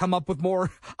come up with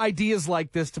more ideas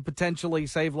like this to potentially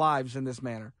save lives in this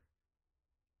manner?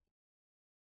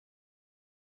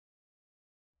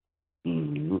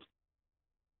 Mm-hmm.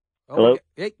 Oh,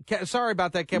 hey, sorry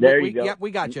about that, Kevin. There you go. Yep,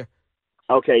 we got you.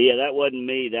 Okay, yeah, that wasn't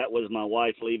me. That was my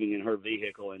wife leaving in her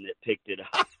vehicle, and it picked it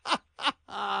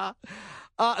up.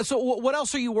 So what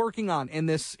else are you working on in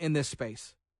this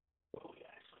space?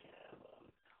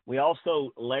 We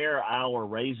also layer our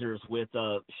razors with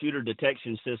shooter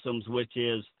detection systems, which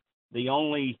is the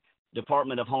only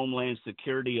Department of Homeland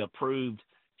Security approved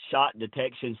shot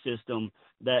detection system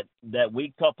that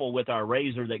we couple with our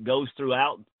razor that goes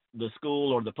throughout the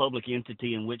school or the public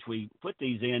entity in which we put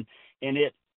these in, and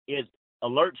it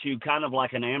alerts you kind of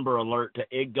like an Amber Alert.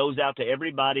 It goes out to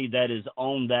everybody that is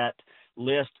on that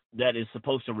list that is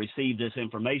supposed to receive this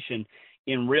information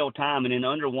in real time, and in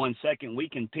under 1 second, we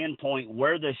can pinpoint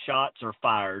where the shots are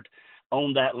fired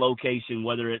on that location,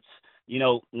 whether it's,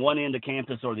 one end of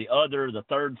campus or the other, the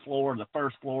third floor, the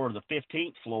first floor, or the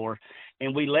 15th floor,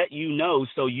 and we let you know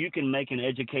so you can make an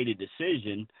educated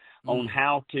decision on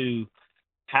how to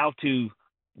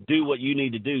do what you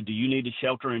need to do. Do you need to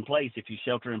shelter in place? If you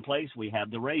shelter in place, we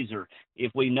have the razor.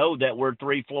 If we know that we're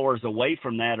 3 floors away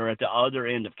from that or at the other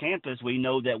end of campus, we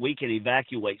know that we can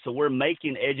evacuate. So we're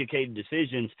making educated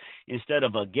decisions instead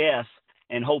of a guess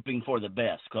and hoping for the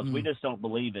best, because we just don't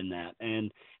believe in that. And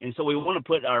so we want to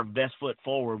put our best foot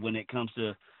forward when it comes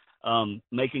to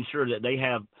making sure that they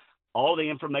have all the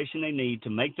information they need to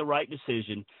make the right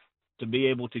decision to be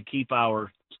able to keep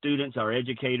our students, our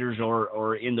educators,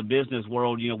 or in the business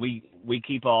world, we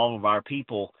keep all of our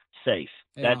people safe.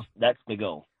 Yeah. That's the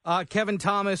goal. Kevin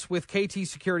Thomas with KT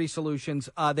Security Solutions.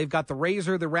 They've got the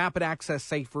Razor, the Rapid Access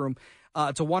Safe Room.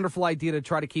 It's a wonderful idea to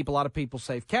try to keep a lot of people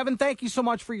safe. Kevin, thank you so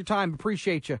much for your time.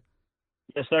 Appreciate you.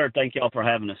 Yes, sir. Thank you all for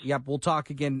having us. Yep, we'll talk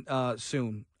again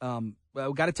soon.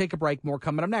 We've got to take a break. More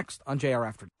coming up next on JR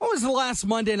After. What was the last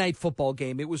Monday Night Football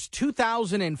game? It was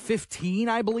 2015,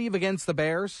 I believe, against the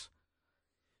Bears.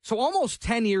 So almost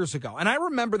 10 years ago. And I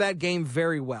remember that game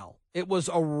very well. It was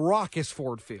a raucous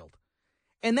Ford Field.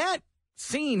 And that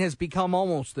scene has become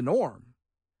almost the norm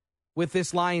with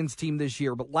this Lions team this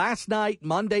year. But last night,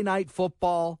 Monday Night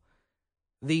Football,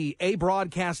 the A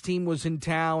broadcast team was in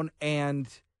town, and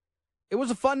it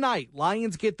was a fun night.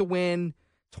 Lions get the win,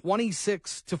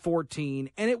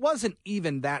 26-14, and it wasn't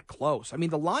even that close. I mean,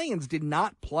 the Lions did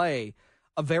not play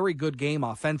a very good game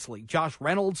offensively. Josh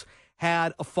Reynolds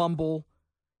had a fumble.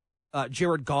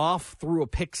 Jared Goff threw a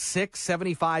pick six,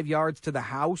 75 yards to the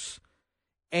house.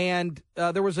 And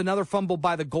there was another fumble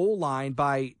by the goal line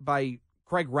by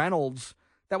Craig Reynolds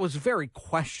that was very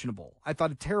questionable. I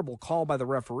thought a terrible call by the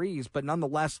referees, but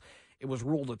nonetheless, it was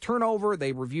ruled a turnover.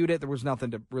 They reviewed it. There was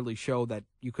nothing to really show that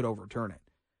you could overturn it.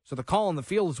 So the call on the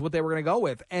field is what they were going to go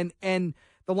with. And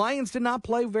the Lions did not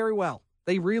play very well.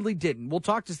 They really didn't. We'll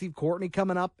talk to Steve Courtney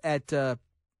coming up at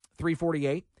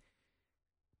 3:48.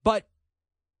 But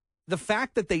the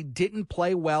fact that they didn't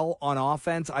play well on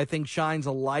offense, I think, shines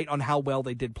a light on how well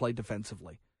they did play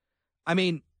defensively. I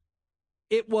mean,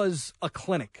 it was a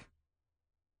clinic.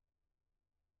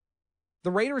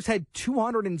 The Raiders had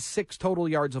 206 total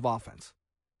yards of offense.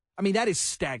 I mean, that is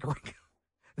staggering.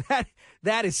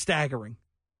 That is staggering.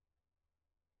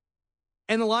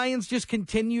 And the Lions just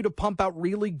continue to pump out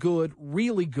really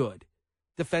good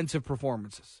defensive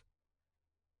performances.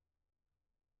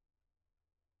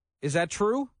 Is that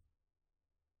true?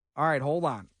 All right, hold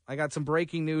on. I got some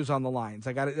breaking news on the Lions.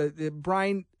 I got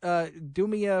Brian, do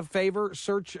me a favor.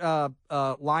 Search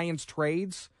Lions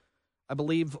trades. I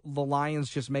believe the Lions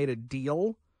just made a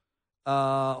deal.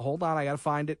 Hold on. I got to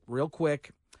find it real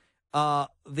quick.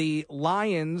 The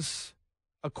Lions,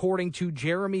 according to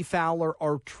Jeremy Fowler,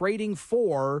 are trading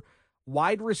for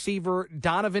wide receiver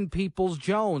Donovan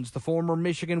Peoples-Jones, the former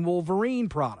Michigan Wolverine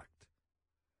product.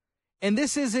 And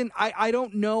this isn't, I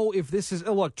don't know if this is,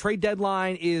 look, trade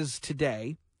deadline is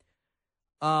today.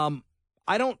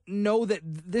 I don't know that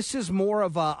this is more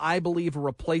of I believe, a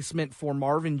replacement for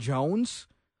Marvin Jones,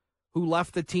 who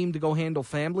left the team to go handle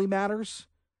family matters.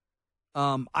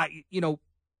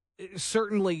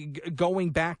 Certainly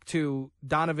going back to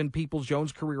Donovan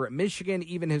Peoples-Jones' career at Michigan,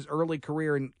 even his early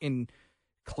career in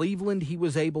Cleveland, he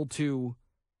was able to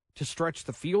stretch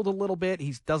the field a little bit.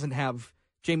 He doesn't have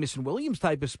Jamison Williams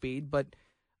type of speed, but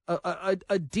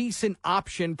a decent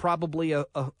option, probably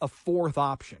a fourth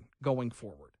option going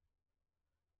forward.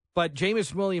 But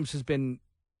Jamison Williams has been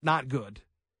not good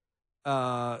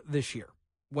this year.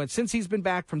 since he's been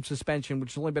back from suspension,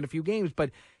 which has only been a few games,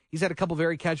 but he's had a couple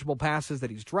very catchable passes that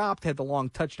he's dropped, had the long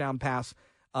touchdown pass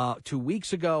 2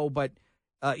 weeks ago, but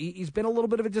he's been a little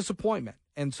bit of a disappointment.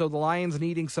 And so the Lions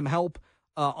needing some help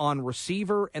on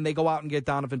receiver, and they go out and get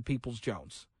Donovan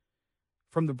Peoples-Jones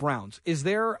from the Browns. Is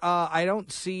there,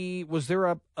 was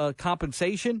there a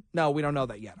compensation? No, we don't know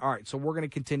that yet. All right, so we're going to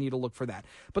continue to look for that.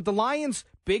 But the Lions,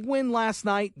 big win last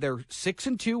night. They're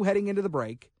 6-2 heading into the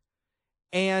break.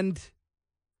 And,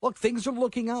 look, things are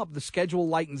looking up. The schedule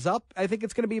lightens up. I think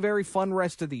it's going to be a very fun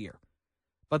rest of the year.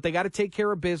 But they got to take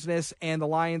care of business, and the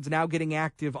Lions now getting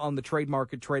active on the trade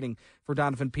market, trading for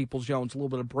Donovan Peoples-Jones. A little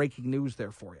bit of breaking news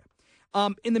there for you.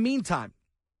 In the meantime,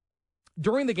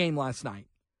 during the game last night,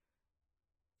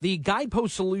 the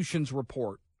Guidepost Solutions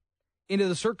report into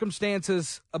the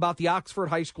circumstances about the Oxford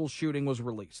High School shooting was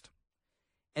released.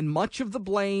 And much of the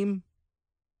blame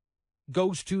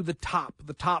goes to the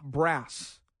top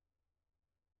brass,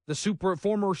 the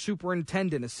former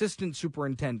superintendent, assistant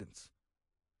superintendents,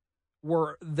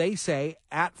 were, they say,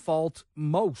 at fault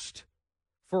most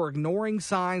for ignoring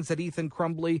signs that Ethan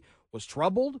Crumbley was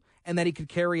troubled and that he could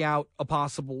carry out a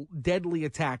possible deadly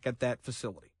attack at that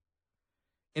facility.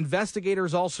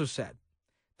 Investigators also said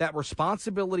that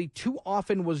responsibility too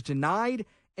often was denied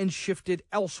and shifted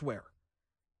elsewhere.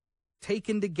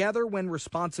 Taken together, when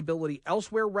responsibility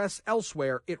elsewhere rests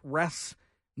elsewhere, it rests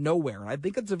nowhere. And I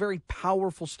think it's a very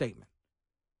powerful statement.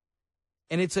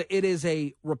 And it is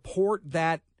a report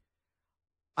that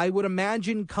I would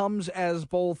imagine comes as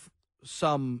both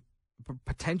some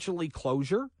potentially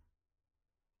closure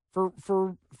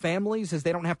for families, as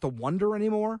they don't have to wonder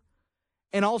anymore,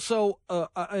 and also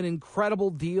an incredible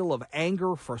deal of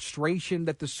anger, frustration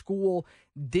that the school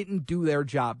didn't do their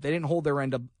job. They didn't hold their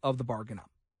end of the bargain up,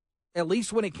 at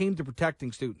least when it came to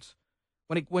protecting students.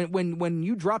 When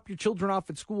you drop your children off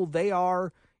at school, they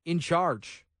are in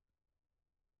charge.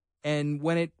 And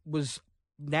when it was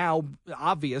now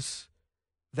obvious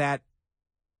that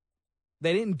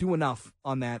they didn't do enough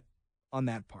on that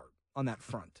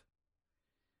front.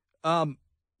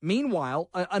 Meanwhile,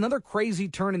 another crazy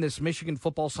turn in this Michigan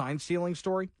football sign stealing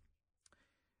story.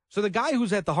 So the guy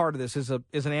who's at the heart of this is an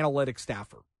analytics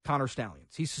staffer, Connor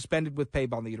Stallions. He's suspended with pay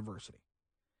by the university.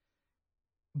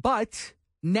 But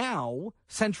now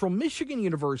Central Michigan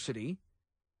University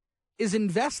is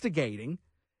investigating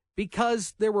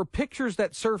because there were pictures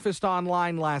that surfaced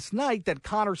online last night that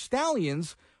Connor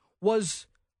Stallions was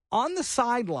on the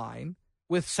sideline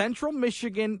with Central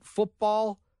Michigan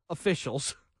football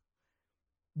officials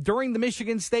during the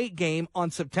Michigan State game on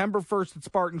September 1st at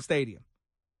Spartan Stadium.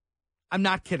 I'm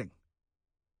not kidding.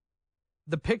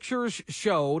 The pictures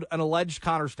showed an alleged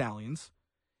Connor Stallions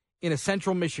in a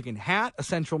Central Michigan hat, a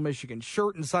Central Michigan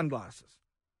shirt, and sunglasses.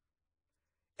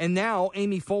 And now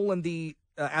Amy Folan, the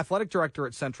athletic director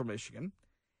at Central Michigan,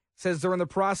 says they're in the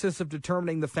process of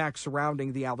determining the facts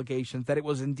surrounding the allegations that it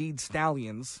was indeed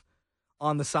Stallions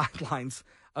on the sidelines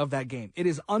of that game. It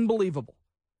is unbelievable.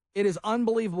 It is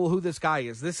unbelievable who this guy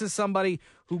is. This is somebody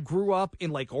who grew up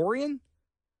in Lake Orion,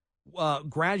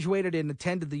 graduated and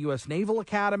attended the U.S. Naval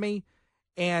Academy,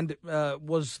 and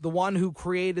was the one who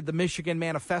created the Michigan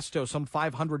Manifesto, some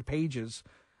 500 pages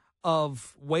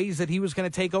of ways that he was going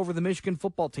to take over the Michigan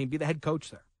football team, be the head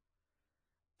coach there.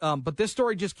 But this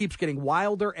story just keeps getting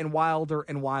wilder and wilder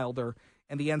and wilder,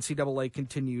 and the NCAA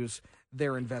continues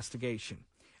their investigation.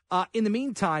 In the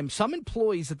meantime, some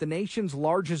employees at the nation's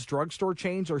largest drugstore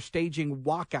chains are staging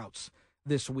walkouts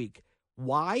this week.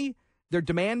 Why? They're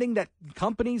demanding that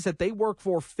companies that they work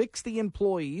for fix the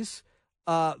employees,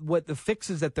 what the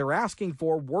fixes that they're asking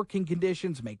for, working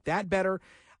conditions, make that better,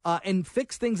 and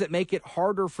fix things that make it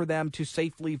harder for them to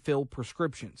safely fill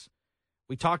prescriptions.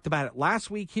 We talked about it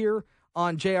last week here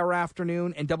on JR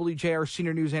Afternoon, and WJR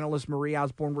senior news analyst Marie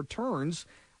Osborne returns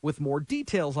with more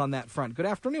details on that front. Good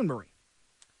afternoon, Marie.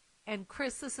 And,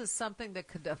 Chris, this is something that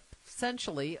could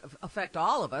essentially affect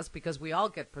all of us because we all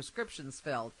get prescriptions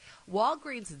filled.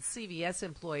 Walgreens and CVS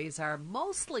employees are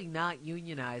mostly not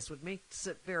unionized, which makes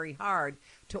it very hard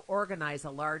to organize a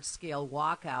large-scale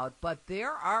walkout. But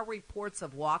there are reports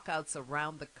of walkouts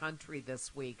around the country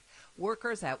this week.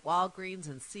 Workers at Walgreens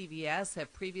and CVS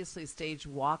have previously staged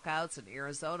walkouts in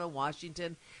Arizona,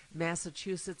 Washington,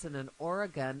 Massachusetts, and in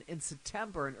Oregon in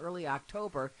September and early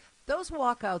October. Those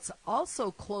walkouts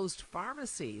also closed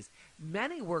pharmacies.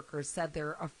 Many workers said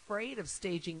they're afraid of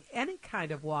staging any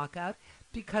kind of walkout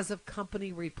because of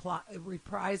company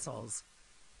reprisals.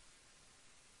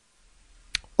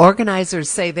 Organizers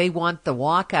say they want the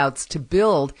walkouts to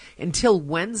build until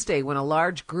Wednesday, when a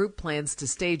large group plans to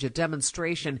stage a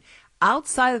demonstration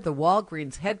outside of the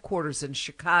Walgreens headquarters in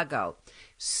Chicago.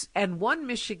 And one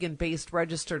Michigan-based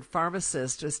registered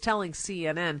pharmacist is telling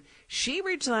CNN she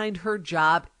resigned her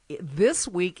job this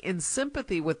week in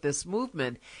sympathy with this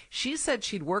movement. She said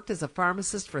she'd worked as a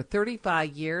pharmacist for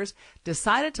 35 years,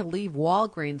 decided to leave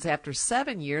Walgreens after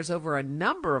 7 years over a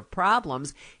number of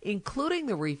problems, including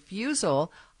the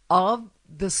refusal of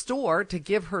the store to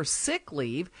give her sick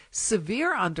leave,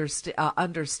 severe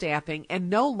understaffing, and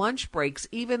no lunch breaks,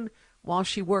 even while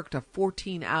she worked a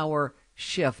 14-hour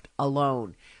shift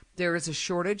alone. There is a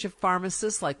shortage of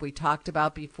pharmacists, like we talked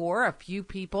about before. A few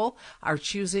people are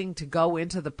choosing to go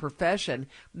into the profession.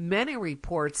 Many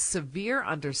report severe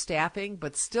understaffing,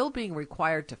 but still being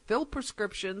required to fill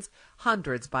prescriptions,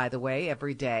 hundreds, by the way,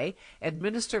 every day,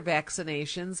 administer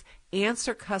vaccinations,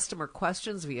 answer customer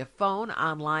questions via phone,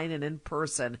 online, and in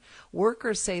person.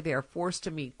 Workers say they are forced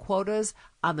to meet quotas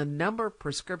on the number of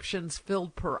prescriptions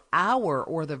filled per hour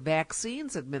or the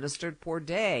vaccines administered per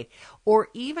day, or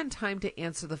even time to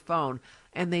answer the phone.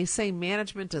 And they say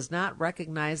management does not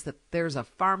recognize that there's a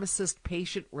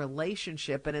pharmacist-patient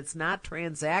relationship, and it's not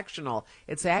transactional.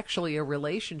 It's actually a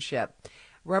relationship.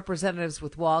 Representatives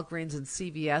with Walgreens and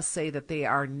CVS say that they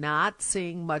are not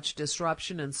seeing much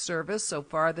disruption in service so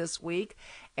far this week.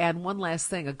 And one last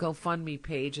thing, a GoFundMe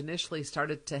page initially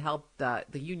started to help the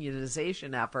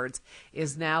unionization efforts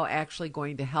is now actually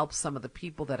going to help some of the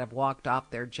people that have walked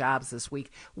off their jobs this week.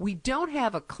 We don't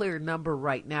have a clear number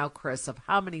right now, Chris, of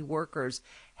how many workers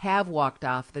have walked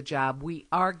off the job. We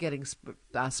are getting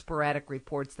sporadic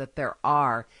reports that there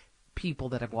are people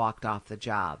that have walked off the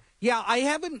job. Yeah,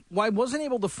 I wasn't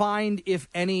able to find if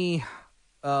any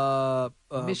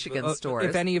Michigan stores,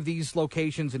 if any of these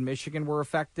locations in Michigan were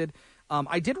affected.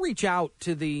 I did reach out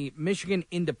to the Michigan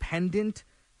Independent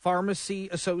Pharmacy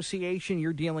Association.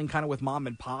 You're dealing kind of with mom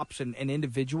and pops and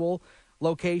individual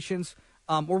locations.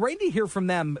 We're waiting to hear from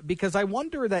them because I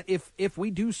wonder that if we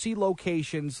do see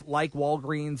locations like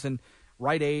Walgreens and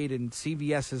Rite Aid and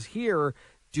CVS's here,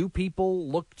 do people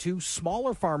look to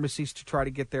smaller pharmacies to try to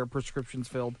get their prescriptions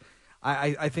filled?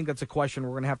 I think that's a question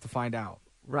we're going to have to find out.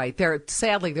 Right.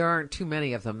 Sadly, there aren't too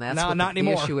many of them. That's no, what not the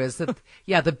anymore. issue is.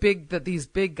 These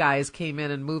big guys came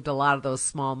in and moved a lot of those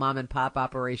small mom and pop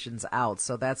operations out.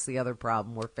 So that's the other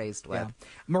problem we're faced with. Yeah.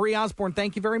 Marie Osborne,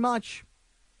 thank you very much.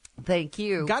 Thank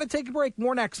you. Got to take a break.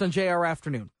 More next on JR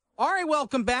Afternoon. All right,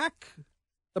 welcome back.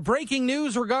 The breaking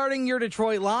news regarding your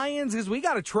Detroit Lions is we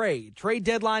got a trade. Trade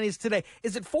deadline is today.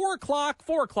 Is it 4 o'clock?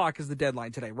 4 o'clock is the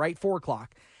deadline today, right? 4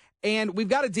 o'clock. And we've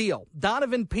got a deal.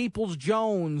 Donovan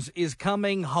Peoples-Jones is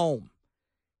coming home.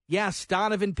 Yes,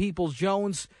 Donovan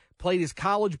Peoples-Jones played his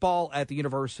college ball at the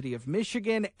University of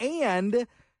Michigan, and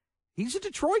he's a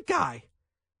Detroit guy.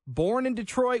 Born in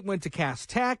Detroit, went to Cass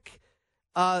Tech.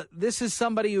 This is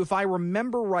somebody who, if I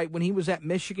remember right, when he was at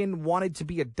Michigan, wanted to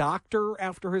be a doctor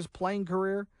after his playing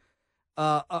career.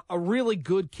 A really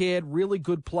good kid, really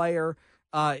good player.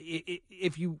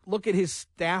 If you look at his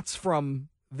stats from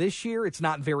this year, it's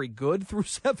not very good through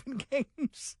 7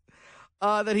 games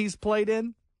that he's played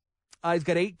in. He's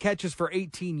got 8 catches for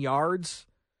 18 yards.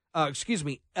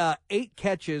 8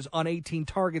 catches on 18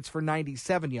 targets for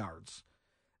 97 yards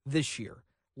this year.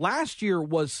 Last year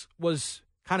was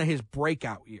kind of his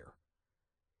breakout year.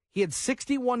 He had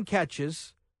 61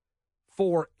 catches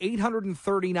for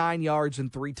 839 yards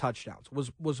and 3 touchdowns.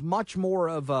 Was much more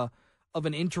of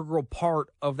an integral part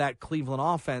of that Cleveland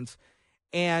offense.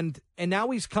 And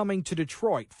now he's coming to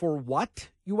Detroit for what,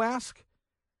 you ask?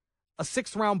 A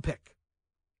 6th-round pick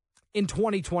in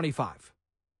 2025.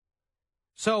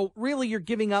 So really you're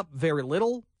giving up very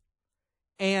little.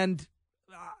 And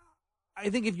I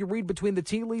think if you read between the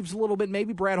tea leaves a little bit,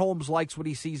 maybe Brad Holmes likes what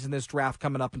he sees in this draft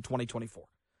coming up in 2024.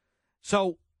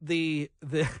 So the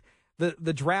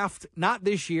draft, not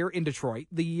this year in Detroit,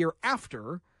 the year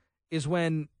after is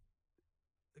when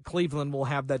Cleveland will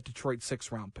have that Detroit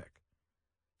 6th-round pick.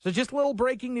 So just a little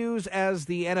breaking news as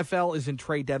the NFL is in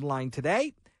trade deadline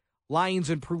today.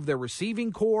 Lions improved their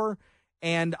receiving core.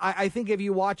 And I think if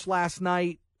you watched last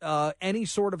night, any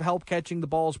sort of help catching the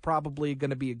ball is probably going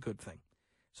to be a good thing.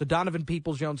 So Donovan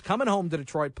Peoples-Jones coming home to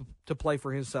Detroit to play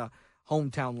for his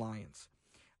hometown Lions.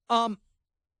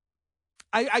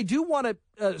 I do want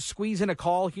to squeeze in a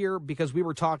call here because we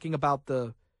were talking about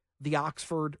the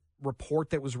Oxford report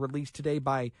that was released today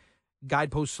by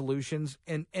Guidepost Solutions.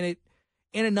 And it,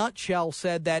 in a nutshell,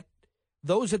 said that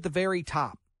those at the very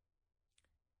top,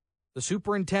 the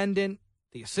superintendent,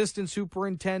 the assistant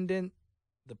superintendent,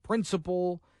 the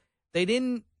principal, they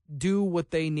didn't do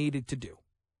what they needed to do.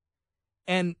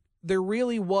 And there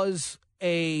really was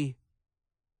a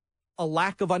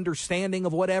lack of understanding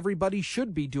of what everybody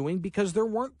should be doing because there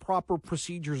weren't proper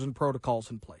procedures and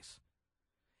protocols in place.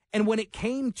 And when it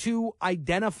came to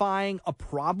identifying a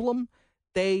problem,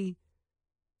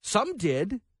 some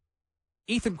did.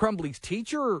 Ethan Crumbley's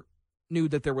teacher knew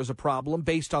that there was a problem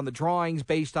based on the drawings,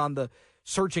 based on the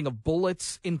searching of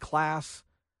bullets in class.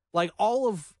 Like all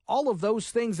of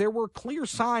those things, there were clear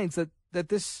signs that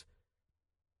this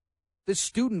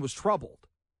student was troubled.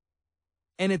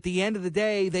 And at the end of the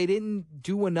day, they didn't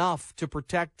do enough to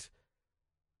protect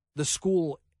the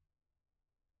school,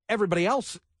 everybody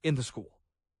else in the school.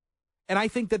 And I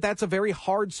think that that's a very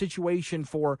hard situation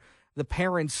for the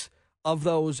parents of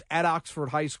those at Oxford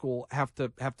High School have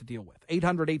to deal with.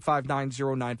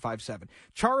 800-859-0957.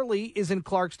 Charlie is in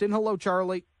Clarkston. Hello,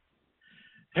 Charlie.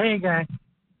 Hey, guys.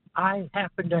 I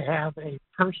happen to have a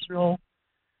personal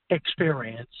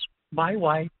experience. My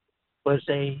wife was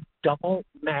a double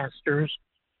master's.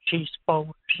 She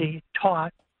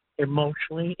taught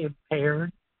emotionally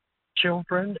impaired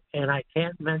children, and I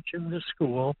can't mention the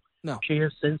school. No. She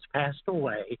has since passed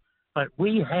away. But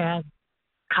we had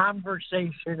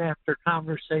conversation after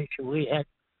conversation. We had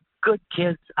good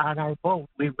kids on our boat.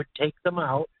 We would take them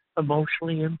out,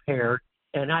 emotionally impaired.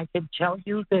 And I can tell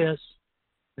you this,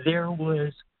 there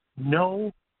was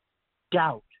no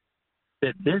doubt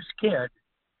that this kid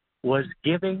was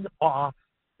giving off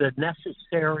the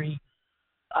necessary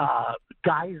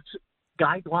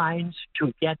guidelines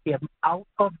to get him out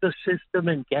of the system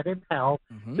and get him help.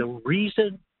 Mm-hmm. The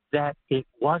reason that it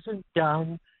wasn't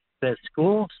done, the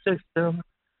school system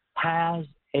has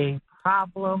a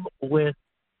problem with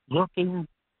looking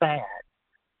bad.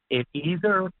 It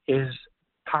either is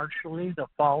partially the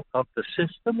fault of the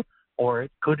system or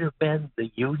it could have been the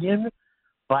union.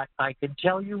 But I can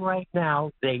tell you right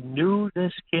now, they knew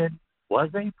this kid was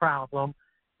a problem.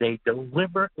 They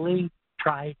deliberately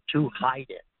tried to hide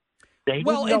it. They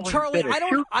didn't know Charlie, I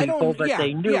don't, but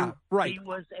they knew right. he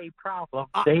was a problem.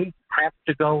 They have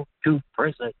to go to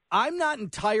prison. I'm not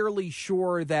entirely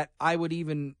sure that I would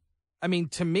even,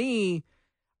 to me,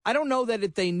 I don't know that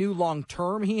if they knew long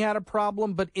term he had a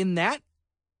problem, but in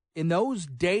those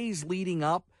days leading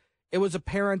up, it was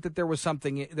apparent that there was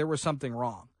something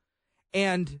wrong.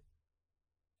 And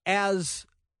as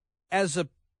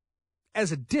a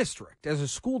district, as a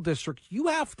school district, you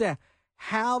have to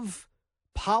have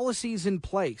policies in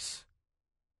place.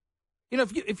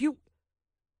 If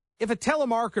a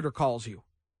telemarketer calls you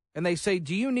and they say,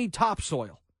 "Do you need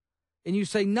topsoil?" and you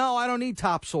say, "No, I don't need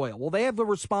topsoil." Well, they have a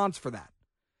response for that.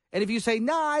 And if you say,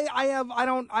 "No,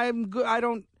 I'm good. I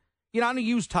don't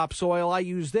use topsoil. I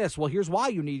use this." Well, here's why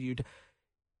you need you to.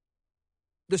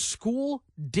 The school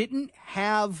didn't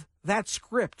have that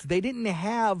script. They didn't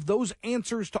have those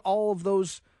answers to all of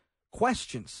those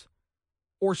questions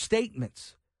or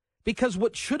statements. Because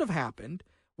what should have happened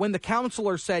when the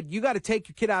counselor said, "You got to take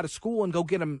your kid out of school and go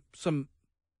get him some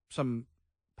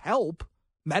help,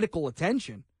 medical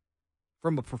attention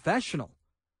from a professional,"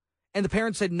 and the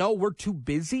parent said, "No, we're too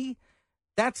busy,"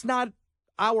 that's not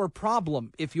our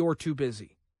problem if you're too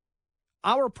busy.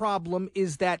 Our problem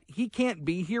is that he can't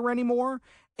be here anymore,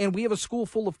 and we have a school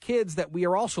full of kids that we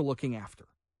are also looking after.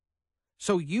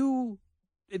 So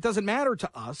it doesn't matter to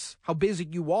us how busy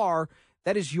you are.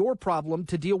 That is your problem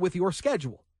to deal with your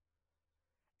schedule.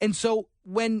 And so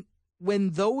when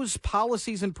those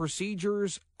policies and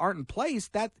procedures aren't in place,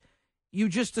 that you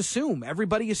just assume.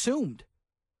 Everybody assumed.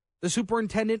 The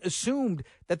superintendent assumed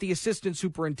that the assistant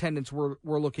superintendents were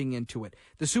looking into it.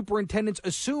 The superintendents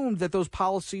assumed that those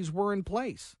policies were in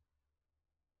place.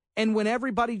 And when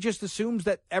everybody just assumes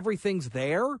that everything's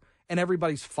there and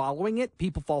everybody's following it,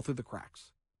 people fall through the cracks.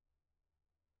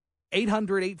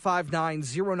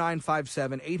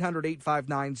 800-859-0957,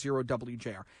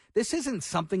 800-859-0WJR. This isn't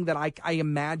something that I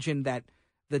imagine that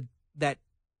the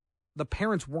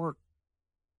parents weren't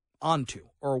onto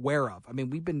or aware of.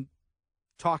 We've been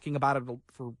talking about it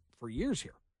for years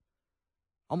here,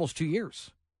 almost 2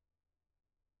 years.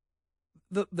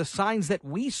 The signs that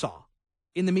we saw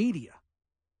in the media,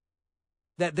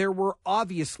 that there were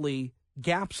obviously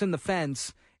gaps in the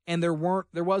fence and there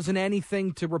wasn't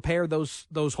anything to repair those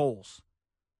holes.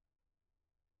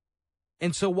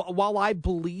 And so while I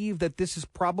believe that this is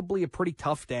probably a pretty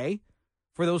tough day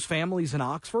for those families in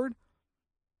Oxford,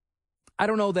 I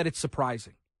don't know that it's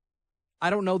surprising.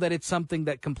 I don't know that it's something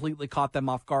that completely caught them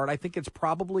off guard. I think it's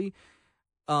probably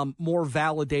more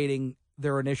validating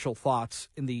their initial thoughts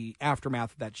in the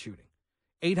aftermath of that shooting.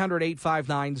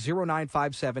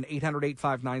 800-859-0957,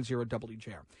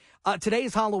 800-859-0WJR. Today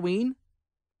is Halloween.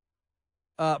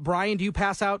 Brian, do you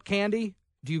pass out candy?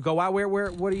 Do you go out?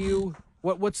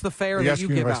 What's the fare that you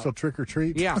give out? I still trick or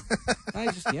treat? Yeah. I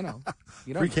just,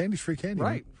 free candy's free candy.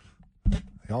 Right.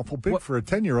 awful big for a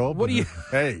 10-year-old. What do you?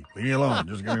 Hey, leave me alone.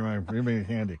 Just give me a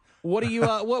candy. What do you?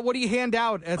 What do you hand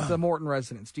out at the Morton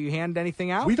residence? Do you hand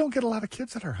anything out? We don't get a lot of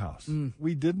kids at our house.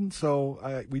 We didn't,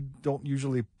 so we don't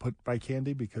usually buy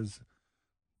candy because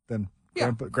then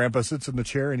Grandpa sits in the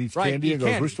chair and eats candy and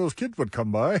goes, "Wish those kids would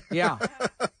come by." Yeah,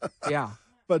 yeah.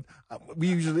 But we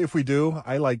usually, if we do,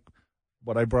 I like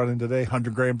what I brought in today: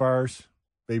 100-gram bars,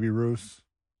 Baby Ruths.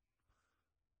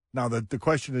 Now the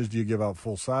question is, do you give out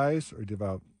full size or do you give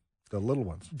out the little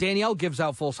ones? Danielle gives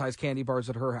out full-size candy bars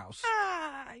at her house.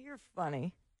 You're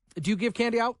funny. Do you give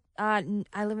candy out? I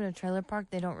live in a trailer park.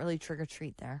 They don't really trick or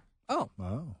treat there. Oh.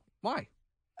 Why?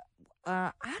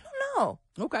 I don't know.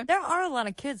 Okay. There are a lot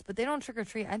of kids, but they don't trick or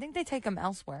treat. I think they take them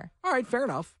elsewhere. All right, fair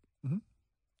enough. Mm-hmm.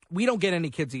 We don't get any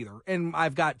kids either, and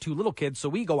I've got 2 little kids, so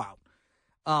we go out.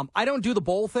 I don't do the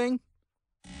bowl thing,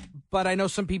 but I know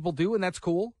some people do, and that's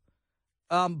cool.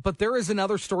 But there is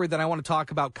another story that I want to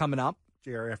talk about coming up.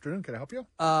 JR Afternoon, can I help you?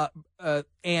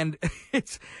 And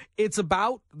it's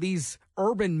about these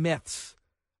urban myths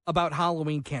about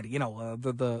Halloween candy. You know,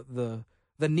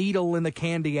 the needle in the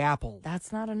candy apple.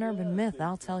 That's not an urban myth,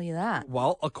 I'll tell you that.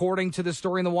 Well, according to the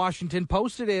story in the Washington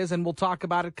Post, it is, and we'll talk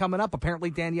about it coming up.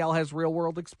 Apparently, Danielle has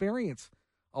real-world experience.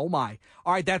 Oh, my.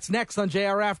 All right, that's next on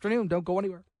JR Afternoon. Don't go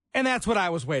anywhere. And that's what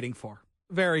I was waiting for.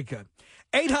 Very good.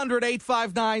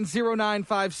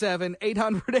 800-859-0957,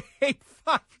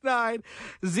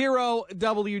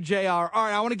 800-859-0WJR. All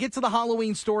right, I want to get to the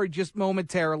Halloween story just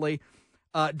momentarily.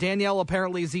 Danielle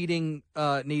apparently is eating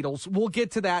needles. We'll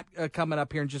get to that coming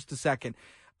up here in just a second.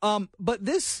 But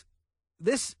this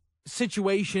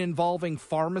situation involving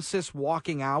pharmacists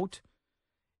walking out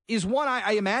is one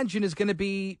I imagine is going to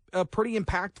be pretty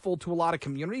impactful to a lot of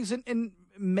communities and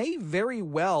may very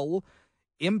well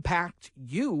impact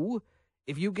you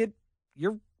if you get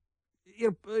your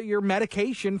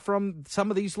medication from some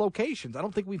of these locations. I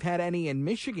don't think we've had any in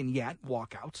Michigan yet,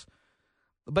 walkouts.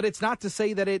 But it's not to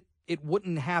say that it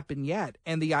wouldn't happen yet.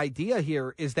 And the idea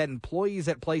here is that employees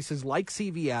at places like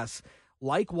CVS,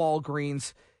 like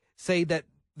Walgreens, say that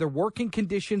their working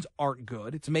conditions aren't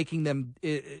good. It's making them,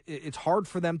 it's hard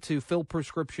for them to fill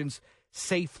prescriptions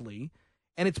safely.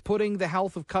 And it's putting the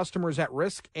health of customers at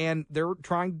risk, and they're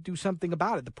trying to do something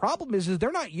about it. The problem is they're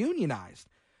not unionized.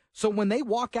 So when they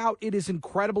walk out, it is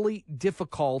incredibly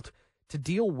difficult to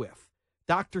deal with.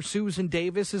 Dr. Susan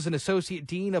Davis is an associate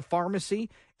dean of pharmacy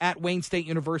at Wayne State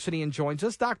University and joins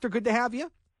us. Doctor, good to have you.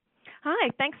 Hi,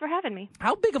 thanks for having me.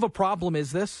 How big of a problem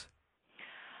is this?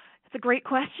 It's a great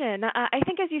question. I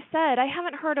think, as you said, I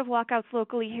haven't heard of walkouts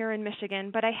locally here in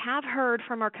Michigan, but I have heard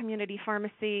from our community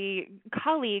pharmacy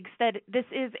colleagues that this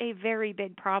is a very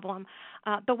big problem.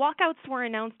 The walkouts were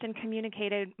announced and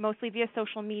communicated mostly via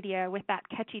social media with that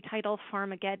catchy title,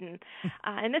 Pharmageddon.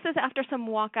 And this is after some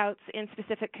walkouts in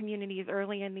specific communities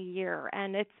early in the year,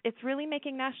 and it's really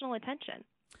making national attention.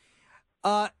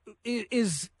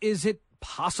 Is it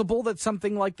possible that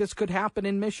something like this could happen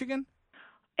in Michigan?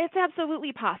 It's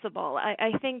absolutely possible.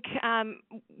 I think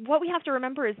what we have to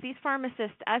remember is these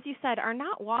pharmacists, as you said, are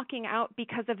not walking out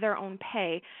because of their own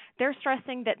pay. They're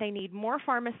stressing that they need more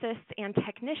pharmacists and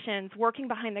technicians working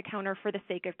behind the counter for the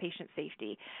sake of patient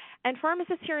safety. And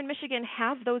pharmacists here in Michigan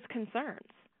have those concerns.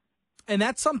 And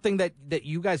that's something that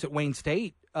you guys at Wayne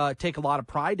State take a lot of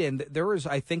pride in. There is,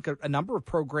 I think, a number of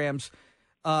programs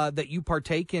that you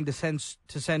partake in to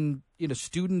send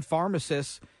student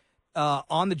pharmacists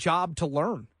on the job to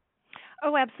learn.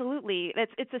 Oh, absolutely.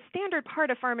 It's a standard part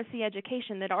of pharmacy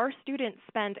education that our students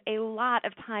spend a lot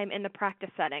of time in the practice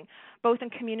setting, both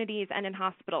in communities and in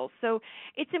hospitals. So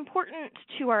it's important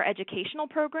to our educational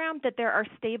program that there are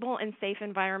stable and safe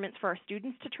environments for our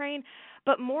students to train.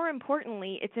 But more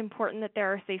importantly, it's important that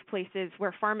there are safe places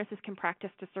where pharmacists can practice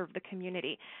to serve the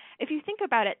community. If you think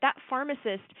about it, that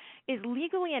pharmacist is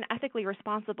legally and ethically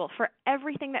responsible for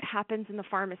everything that happens in the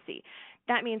pharmacy.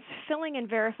 That means filling and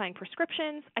verifying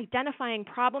prescriptions, identifying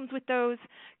problems with those,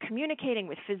 communicating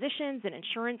with physicians and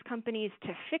insurance companies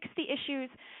to fix the issues,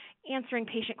 answering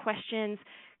patient questions,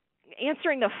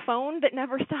 answering the phone that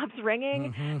never stops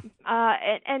ringing,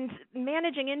 and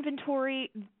managing inventory.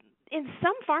 In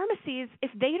some pharmacies,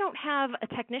 if they don't have a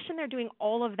technician, they're doing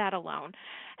all of that alone.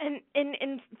 And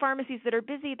in pharmacies that are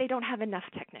busy, they don't have enough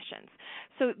technicians.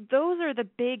 So those are the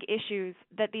big issues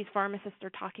that these pharmacists are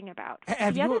talking about. Go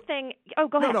ahead. Other thing... Oh,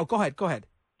 go ahead. No, go ahead.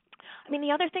 I mean,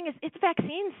 the other thing is it's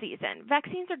vaccine season.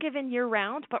 Vaccines are given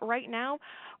year-round, but right now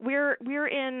we're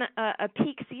in a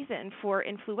peak season for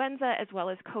influenza as well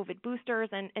as COVID boosters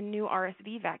and new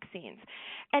RSV vaccines.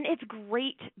 And it's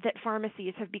great that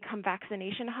pharmacies have become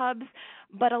vaccination hubs,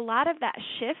 but a lot of that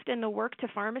shift in the work to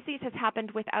pharmacies has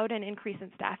happened without an increase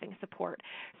in staffing support.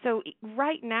 So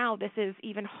right now, this is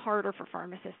even harder for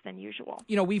pharmacists than usual.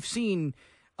 You know, we've seen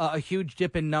a huge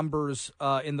dip in numbers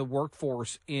in the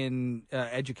workforce in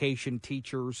education,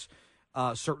 teachers,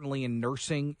 certainly in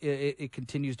nursing. It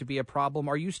continues to be a problem.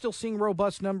 Are you still seeing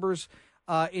robust numbers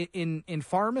in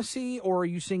pharmacy, or are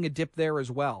you seeing a dip there as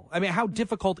well? I mean, how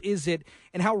difficult is it,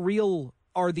 and how real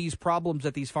are these problems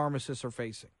that these pharmacists are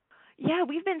facing? Yeah,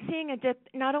 we've been seeing a dip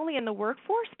not only in the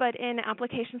workforce, but in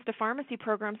applications to pharmacy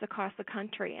programs across the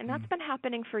country. And that's been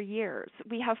happening for years.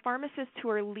 We have pharmacists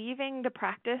who are leaving the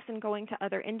practice and going to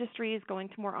other industries, going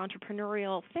to more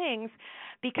entrepreneurial things,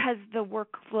 because the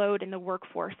workload in the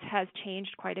workforce has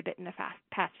changed quite a bit in the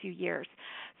past few years.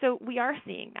 So we are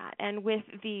seeing that. And with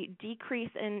the decrease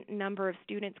in number of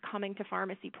students coming to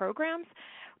pharmacy programs,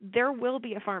 there will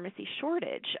be a pharmacy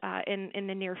shortage in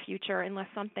the near future unless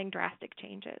something drastic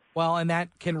changes. Well, and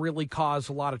that can really cause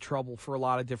a lot of trouble for a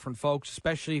lot of different folks,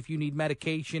 especially if you need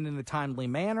medication in a timely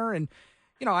manner. And,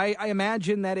 you know, I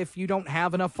imagine that if you don't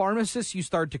have enough pharmacists, you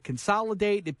start to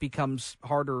consolidate. It becomes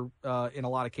harder in a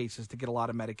lot of cases to get a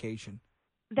lot of medication.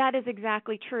 That is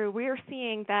exactly true. We are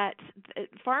seeing that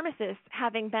pharmacists,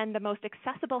 having been the most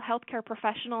accessible healthcare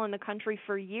professional in the country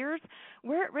for years,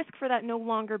 we're at risk for that no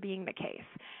longer being the case.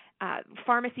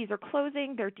 Pharmacies are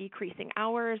closing, they're decreasing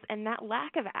hours, and that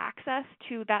lack of access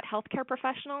to that healthcare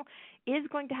professional is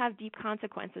going to have deep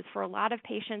consequences for a lot of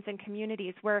patients and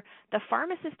communities where the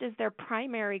pharmacist is their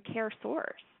primary care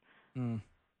source.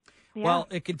 Yeah. Well,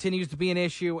 it continues to be an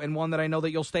issue, and one that I know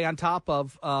that you'll stay on top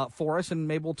of for us, and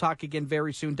maybe we'll talk again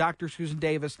very soon. Dr. Susan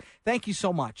Davis, thank you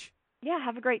so much. Yeah,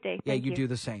 have a great day. Yeah, Thank you do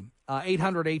the same.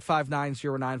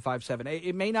 800-859-0957.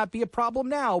 It may not be a problem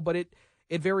now, but it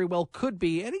very well could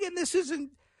be. And again, this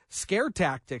isn't scare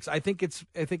tactics. I think it's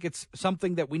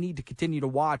something that we need to continue to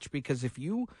watch, because if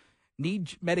you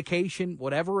need medication,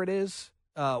 whatever it is,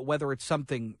 whether it's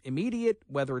something immediate,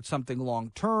 whether it's something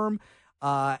long term,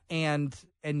 and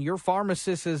your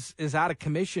pharmacist is out of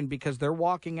commission because they're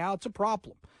walking out, it's a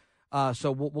problem.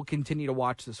 So we'll continue to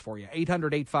watch this for you.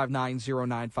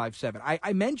 800-859-0957.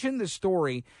 I mentioned this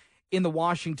story in the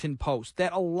Washington Post,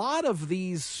 that a lot of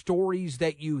these stories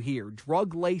that you hear,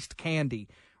 drug-laced candy,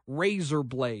 razor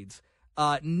blades,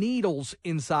 needles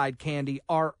inside candy,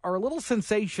 are a little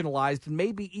sensationalized, and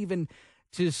maybe even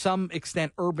to some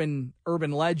extent urban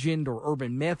legend or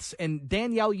urban myths. And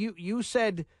Danielle, you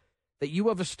said that you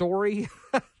have a story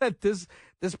that this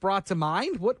brought to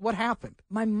mind. What happened?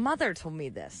 My mother told me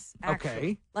this, actually,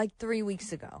 okay, like 3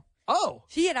 weeks ago. Oh.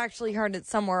 She had actually heard it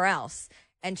somewhere else,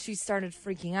 and she started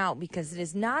freaking out because it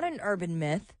is not an urban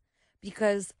myth,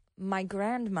 because my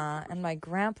grandma and my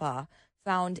grandpa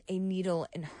found a needle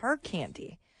in her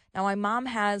candy. Now, my mom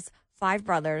has 5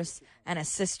 brothers and a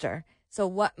sister. So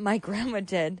what my grandma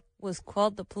did was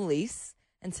called the police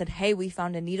and said, hey, we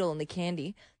found a needle in the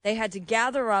candy. They had to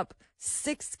gather up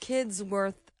 6 kids'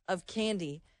 worth of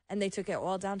candy, and they took it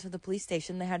all down to the police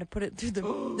station. They had to put it through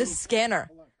the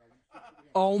scanner.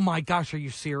 Oh, my gosh. Are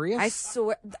you serious? I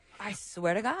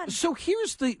swear to God. So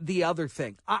here's the other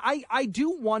thing. I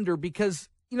do wonder, because,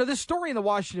 you know, this story in the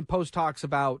Washington Post talks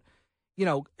about, you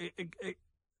know,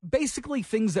 basically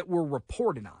things that were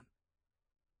reported on.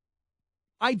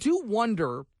 I do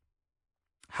wonder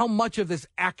how much of this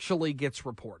actually gets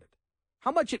reported.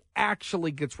 How much it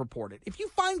actually gets reported. If you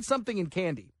find something in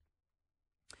candy,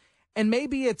 and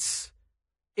maybe it's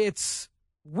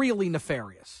really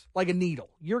nefarious, like a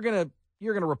needle, you're gonna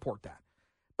report that.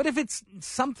 But if it's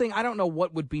something, I don't know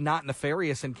what would be not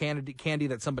nefarious in candy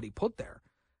that somebody put there,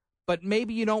 but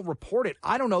maybe you don't report it.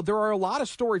 I don't know. There are a lot of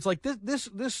stories like this.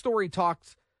 This story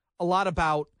talks a lot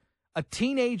about a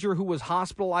teenager who was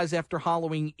hospitalized after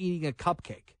Halloween eating a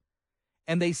cupcake.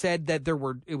 And they said that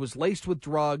it was laced with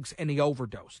drugs, and he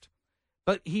overdosed.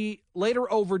 But he later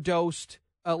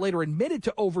admitted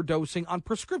to overdosing on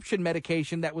prescription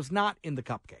medication that was not in the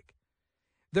cupcake.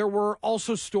 There were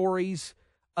also stories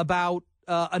about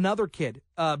another kid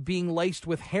being laced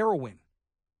with heroin,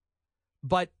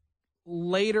 but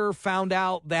later found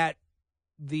out that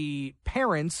the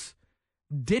parents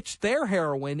ditched their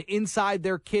heroin inside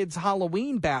their kid's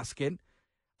Halloween basket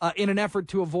in an effort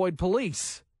to avoid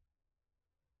police.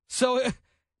 So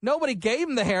nobody gave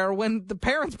him the heroin. The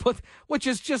parents which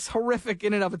is just horrific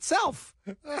in and of itself.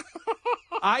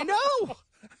 I know.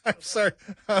 I'm sorry.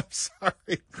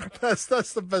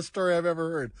 That's the best story I've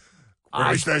ever heard. Where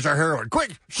do we stash our heroin?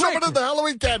 Quick, shove it in the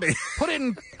Halloween candy. Put it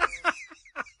in.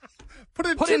 Put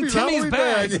it in Put it in Timmy's Timmy's Halloween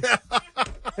bag. Yeah.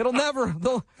 They'll never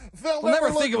look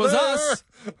think it was there. us.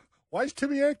 Why is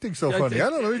Timmy acting so funny? I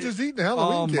don't know. He's just eating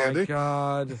Halloween candy. Oh, my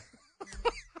God.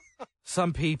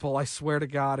 Some people, I swear to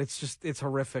God, it's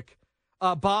horrific.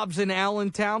 Bob's in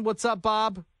Allentown. What's up,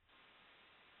 Bob?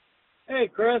 Hey,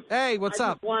 Chris. Hey, what's up?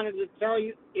 I just wanted to tell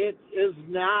you it is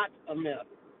not a myth.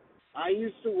 I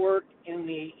used to work in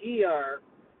the ER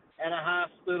at a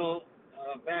hospital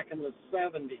back in the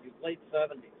 70s, late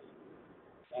 70s,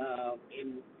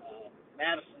 in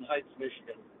Madison Heights,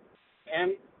 Michigan.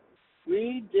 And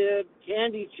we did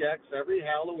candy checks every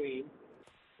Halloween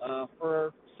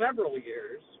for several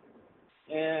years.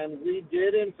 And we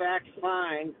did, in fact,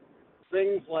 find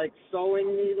things like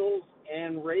sewing needles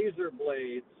and razor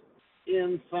blades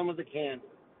in some of the candy.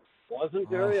 Wasn't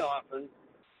very often,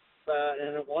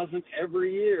 and it wasn't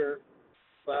every year,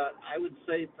 but I would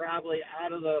say probably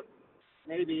out of the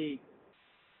maybe,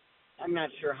 I'm not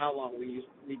sure how long we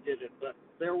did it, but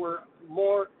there were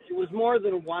more, it was more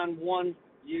than one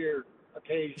year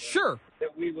occasion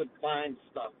that we would find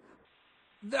stuff.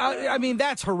 I mean,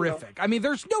 that's horrific. I mean,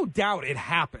 there's no doubt it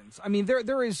happens. I mean,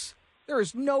 there is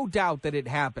no doubt that it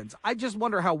happens. I just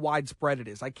wonder how widespread it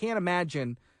is. I can't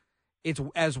imagine it's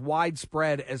as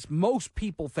widespread as most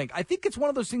people think. I think it's one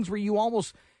of those things where you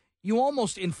almost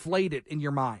inflate it in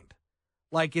your mind.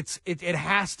 Like it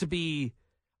has to be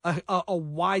a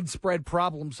widespread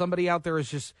problem. Somebody out there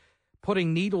is just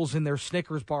putting needles in their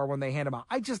Snickers bar when they hand them out.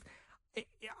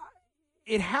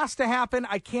 It has to happen.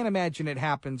 I can't imagine it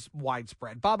happens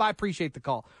widespread. Bob, I appreciate the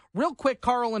call. Real quick,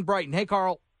 Carl in Brighton. Hey,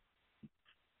 Carl.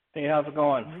 Hey, how's it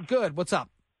going? Good. What's up?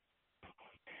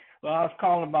 Well, I was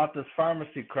calling about this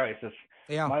pharmacy crisis.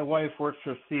 Yeah. My wife works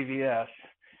for CVS,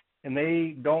 and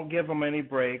they don't give them any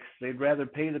breaks. They'd rather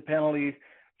pay the penalty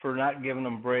for not giving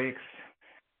them breaks.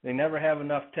 They never have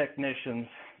enough technicians.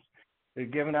 They're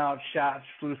giving out shots.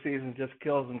 Flu season just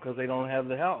kills them because they don't have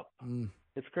the help.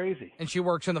 It's crazy. And she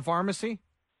works in the pharmacy?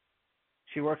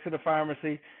 She works at a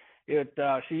pharmacy.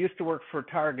 She used to work for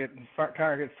Target.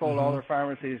 Target sold all their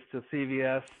pharmacies to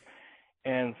CVS,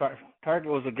 and Target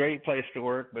was a great place to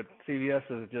work, but CVS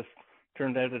has just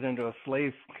turned that into a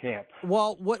slave camp.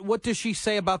 Well, what does she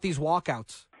say about these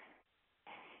walkouts?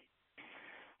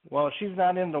 Well, she's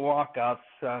not into walkouts.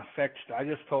 In fact, I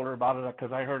just told her about it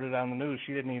because I heard it on the news.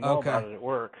 She didn't even know about it at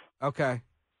work. Okay.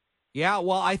 Yeah,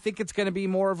 well, I think it's going to be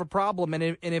more of a problem,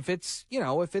 and if it's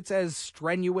as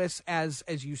strenuous as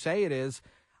you say it is,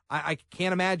 I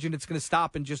can't imagine it's going to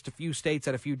stop in just a few states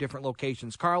at a few different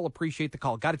locations. Carl, appreciate the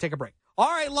call. Got to take a break. All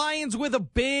right, Lions with a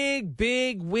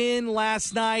big win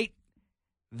last night.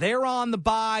 They're on the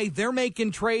bye. They're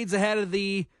making trades ahead of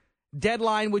the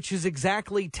deadline, which is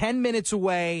exactly 10 minutes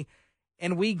away,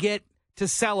 and we get to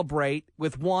celebrate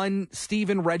with one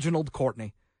Stephen Reginald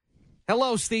Courtney.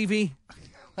 Hello, Stevie.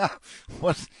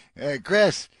 Hey,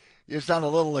 Chris, you sound a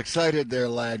little excited there,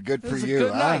 lad. Good for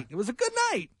you. It was a good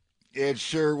night. It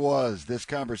sure was. This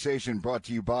conversation brought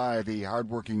to you by the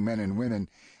hardworking men and women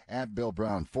at Bill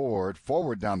Brown Ford.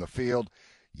 Forward down the field.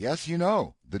 Yes,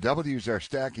 the W's are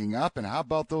stacking up. And how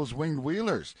about those winged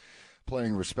wheelers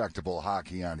playing respectable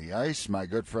hockey on the ice? My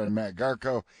good friend Matt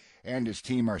Garko and his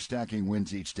team are stacking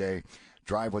wins each day.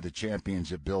 Drive with the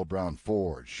champions at Bill Brown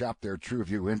Ford. Shop their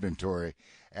TrueView inventory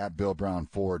at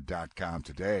BillBrownFord.com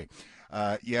today.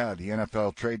 The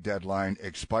NFL trade deadline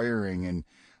expiring in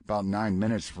about 9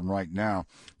 minutes from right now.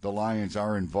 The Lions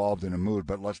are involved in a mood,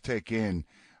 but let's take in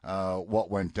what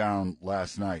went down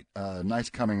last night. Nice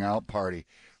coming out party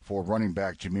for running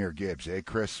back Jahmyr Gibbs.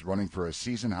 Chris, running for a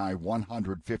season-high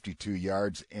 152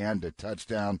 yards and a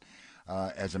touchdown.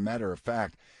 As a matter of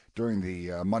fact, during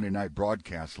the Monday night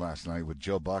broadcast last night with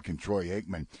Joe Buck and Troy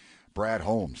Aikman, Brad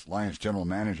Holmes, Lions general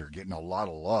manager, getting a lot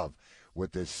of love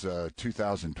with this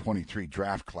 2023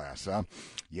 draft class.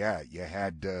 You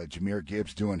had Jahmyr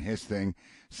Gibbs doing his thing.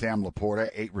 Sam Laporta,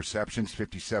 8 receptions,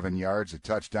 57 yards, a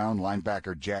touchdown.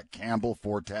 Linebacker Jack Campbell,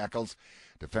 4 tackles.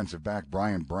 Defensive back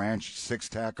Brian Branch, 6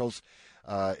 tackles.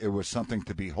 It was something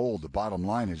to behold. The bottom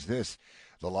line is this.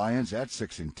 The Lions at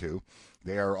 6-2.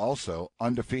 They are also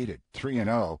undefeated,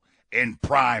 3-0 in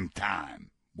prime time.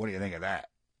 What do you think of that?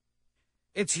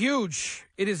 It's huge.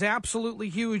 It is absolutely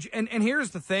huge. And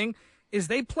here's the thing, is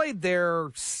they played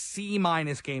their C-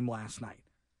 game last night.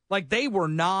 Like, they were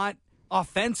not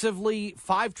offensively,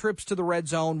 5 trips to the red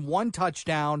zone, 1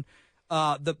 touchdown.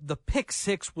 The pick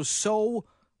 6 was so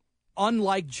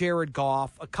unlike Jared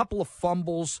Goff, a couple of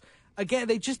fumbles. Again,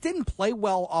 they just didn't play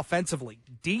well offensively.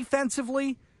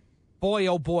 Defensively, boy,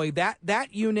 oh boy, that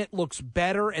unit looks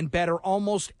better and better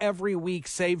almost every week,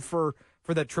 save for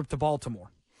for that trip to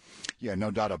Baltimore. Yeah,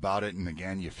 no doubt about it. And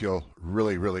again, you feel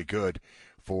really, really good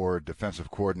for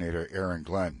defensive coordinator Aaron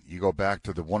Glenn. You go back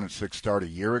to the 1-6 start a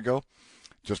year ago,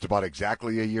 just about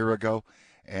exactly a year ago,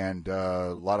 and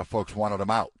a lot of folks wanted him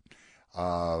out.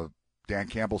 Dan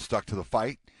Campbell stuck to the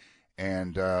fight,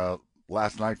 and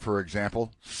last night, for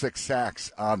example, 6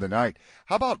 sacks on the night.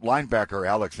 How about linebacker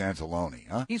Alex Anzalone?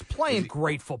 Huh? He's playing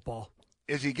great football.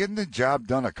 Is he getting the job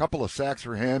done? A couple of sacks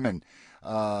for him, and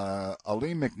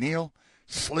Aleem McNeil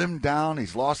slimmed down.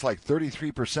 He's lost like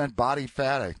 33% body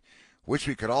fat. I wish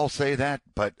we could all say that,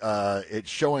 but it's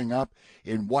showing up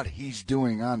in what he's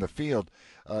doing on the field.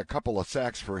 A couple of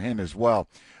sacks for him as well.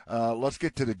 Let's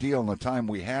get to the deal in the time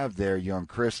we have there, young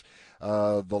Chris.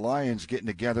 The Lions getting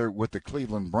together with the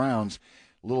Cleveland Browns.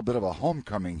 A little bit of a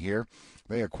homecoming here.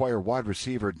 They acquire wide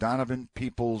receiver Donovan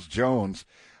Peoples-Jones.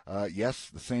 Yes,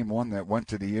 the same one that went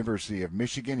to the University of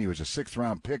Michigan. He was a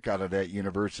 6th-round pick out of that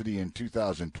university in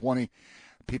 2020.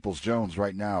 Peoples-Jones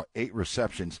right now, 8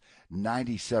 receptions,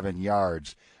 97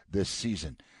 yards this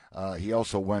season. He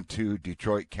also went to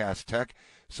Detroit Cass Tech.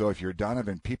 So if you're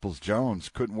Donovan Peoples-Jones,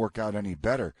 couldn't work out any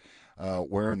better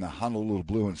wearing the Honolulu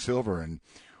blue and silver. And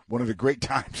one of the great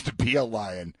times to be a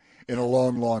Lion in a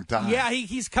long, long time. Yeah,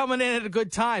 he's coming in at a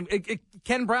good time.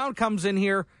 Ken Brown comes in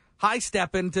here,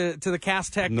 high-stepping to the Cass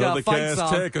Tech fight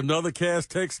song. Another Cass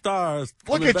Tech stars.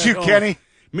 Look at you, Kenny.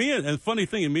 And funny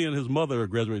thing, me and his mother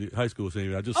graduated high school same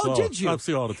year. I just saw. Did you? I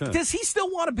see her all the time. Does he still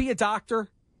want to be a doctor?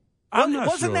 I'm not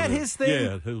Wasn't sure that his thing?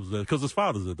 Yeah, it was because his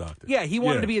father's a doctor. Yeah, he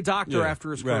wanted to be a doctor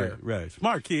after his career. Right.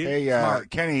 Smart kid. Hey,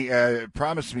 Smart. Kenny,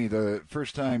 promise me the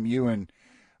first time you and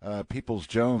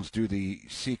Peoples-Jones do the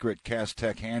secret Cass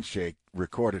Tech handshake,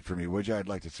 record it for me, would you? I'd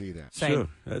like to see that. Sure.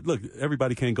 Look,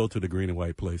 everybody can't go to the green and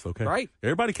white place, okay? Right.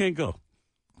 Everybody can't go.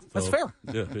 That's fair.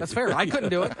 Yeah. That's fair. I couldn't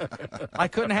do it. I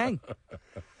couldn't hang.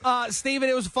 Steven,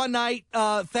 it was a fun night.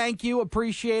 Thank you.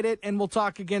 Appreciate it. And we'll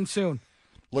talk again soon.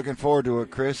 Looking forward to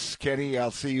it, Chris. Kenny, I'll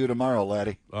see you tomorrow,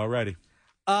 laddie. All righty.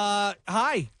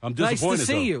 Hi. I'm disappointed. Nice to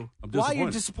see you. I'm Why are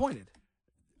you disappointed?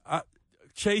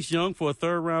 Chase Young for a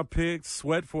 3rd-round pick,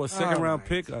 Sweat for a 2nd-round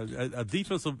pick. A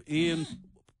defensive end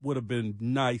would have been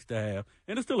nice to have.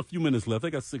 And there's still a few minutes left.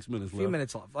 They got 6 minutes left. A few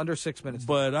minutes left. Under 6 minutes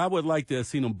But I would like to have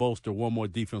seen them bolster one more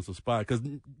defensive spot because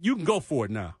you can go for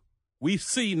it now. We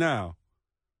see now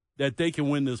that they can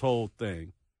win this whole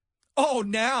thing. Oh,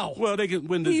 now. Well, they can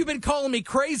win. You've been calling me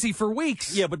crazy for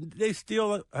weeks. Yeah, but they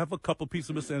still have a couple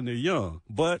pieces of this and they're young.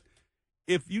 But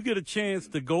if you get a chance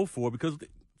to go for it, because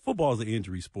football is an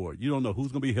injury sport. You don't know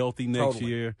who's going to be healthy next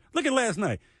year. Look at last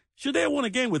night. Should they have won a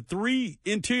game with 3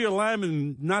 interior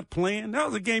linemen not playing? That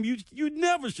was a game you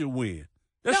never should win.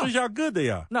 That shows you how good they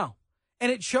are. No.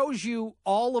 And it shows you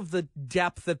all of the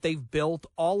depth that they've built,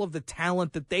 all of the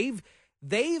talent that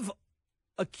they've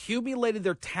accumulated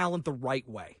their talent the right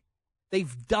way.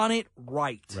 They've done it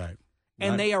right. Right.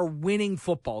 And they are winning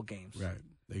football games. Right.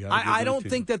 I don't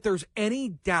think that there's any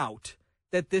doubt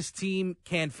that this team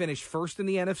can finish first in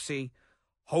the NFC,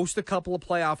 host a couple of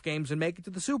playoff games, and make it to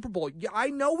the Super Bowl. I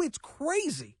know it's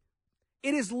crazy.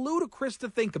 It is ludicrous to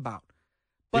think about.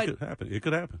 But it could happen. It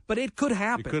could happen. But it could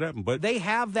happen. It could happen. But they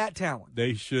have that talent.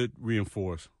 They should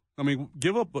reinforce. I mean,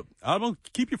 give up. I don't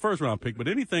keep your 1st-round pick, but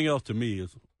anything else to me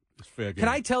is fair game. Can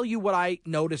I tell you what I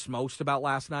noticed most about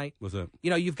last night? What's that?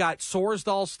 You know, you've got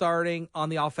Sorsdahl starting on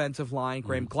the offensive line.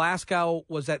 Graham Glasgow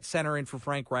was at center in for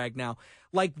Frank Ragnow.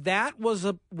 Like, that was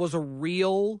a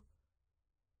real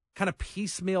kind of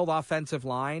piecemealed offensive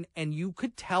line, and you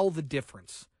could tell the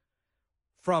difference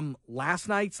from last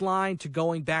night's line to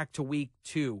going back to week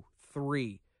 2,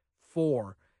 3,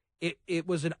 4. It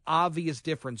was an obvious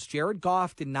difference. Jared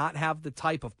Goff did not have the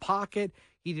type of pocket.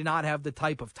 He did not have the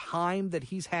type of time that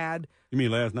he's had. You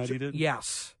mean last night he did?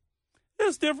 Yes.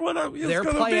 It's different. Their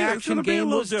play-action game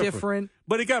was different.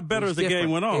 But it got better as the game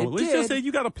went on. It's just that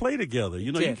you got to play together.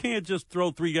 You know, you can't just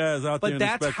throw 3 guys out there and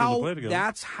expect them to play together.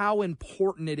 That's how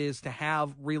important it is to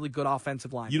have really good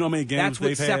offensive line. You know how many games they've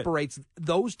had? That's what separates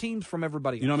those teams from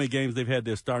everybody else. You know how many games they've had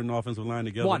their starting offensive line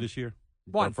together this year?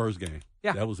 One. First game.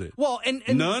 Yeah. That was it. Well, and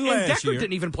Decker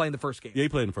didn't even play in the first game. Yeah, he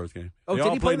played in the first game. Oh, they did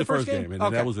all he play in the first game? And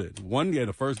that was it. One game,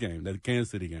 the first game, that Kansas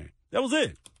City game. That was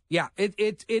it. Yeah,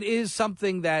 it is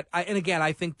something that, and again,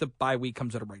 I think the bye week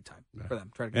comes at a right time for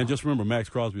them. And just remember, Max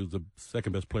Crosby was the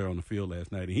 2nd-best player on the field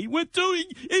last night. And he went to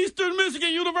Eastern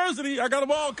Michigan University. I got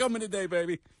them all coming today,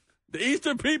 baby. The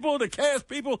Eastern people, the Cass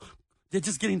people, they're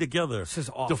just getting together. This is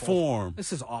awful. To form.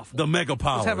 This is awful. The mega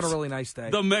powers. He's having a really nice day.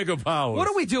 The mega powers. What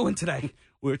are we doing today?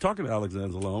 We're talking to Alex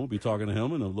Anzalone. We'll be talking to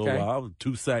him in a little while.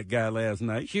 2-sack guy last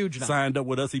night. Huge night. Signed up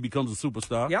with us. He becomes a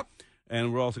superstar. Yep.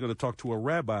 And we're also going to talk to a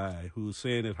rabbi who's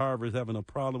saying that Harvard is having a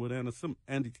problem with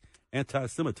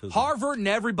anti-Semitism. Harvard and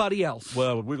everybody else.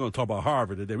 Well, we're going to talk about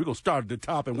Harvard today. We're going to start at the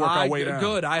top and work our way down.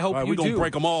 Good. I hope you do. We're going to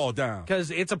break them all down. Because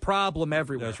it's a problem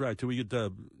everywhere. That's right. Till we get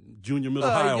to junior, middle,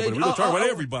 high over there. We're going to talk about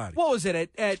everybody. What was it?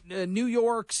 At New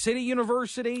York City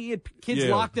University? Kids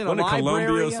locked in a library?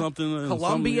 Columbia or something.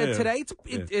 Columbia today?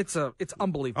 It's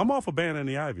unbelievable. I'm all for banning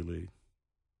the Ivy League.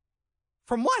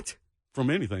 From what? From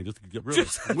anything, just to get rid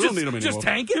of them. We don't need them anymore. Just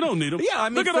tank it? You don't need them. Yeah, I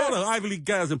mean, look at all the Ivy League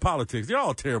guys in politics. They're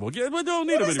all terrible. We don't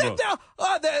need them anymore.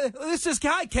 This is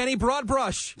Guy Kenny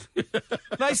Broadbrush.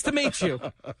 Nice to meet you.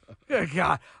 Good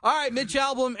God. All right, Mitch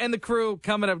Albom and the crew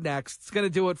coming up next. It's going to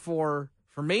do it for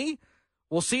me.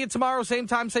 We'll see you tomorrow, same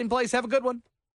time, same place. Have a good one.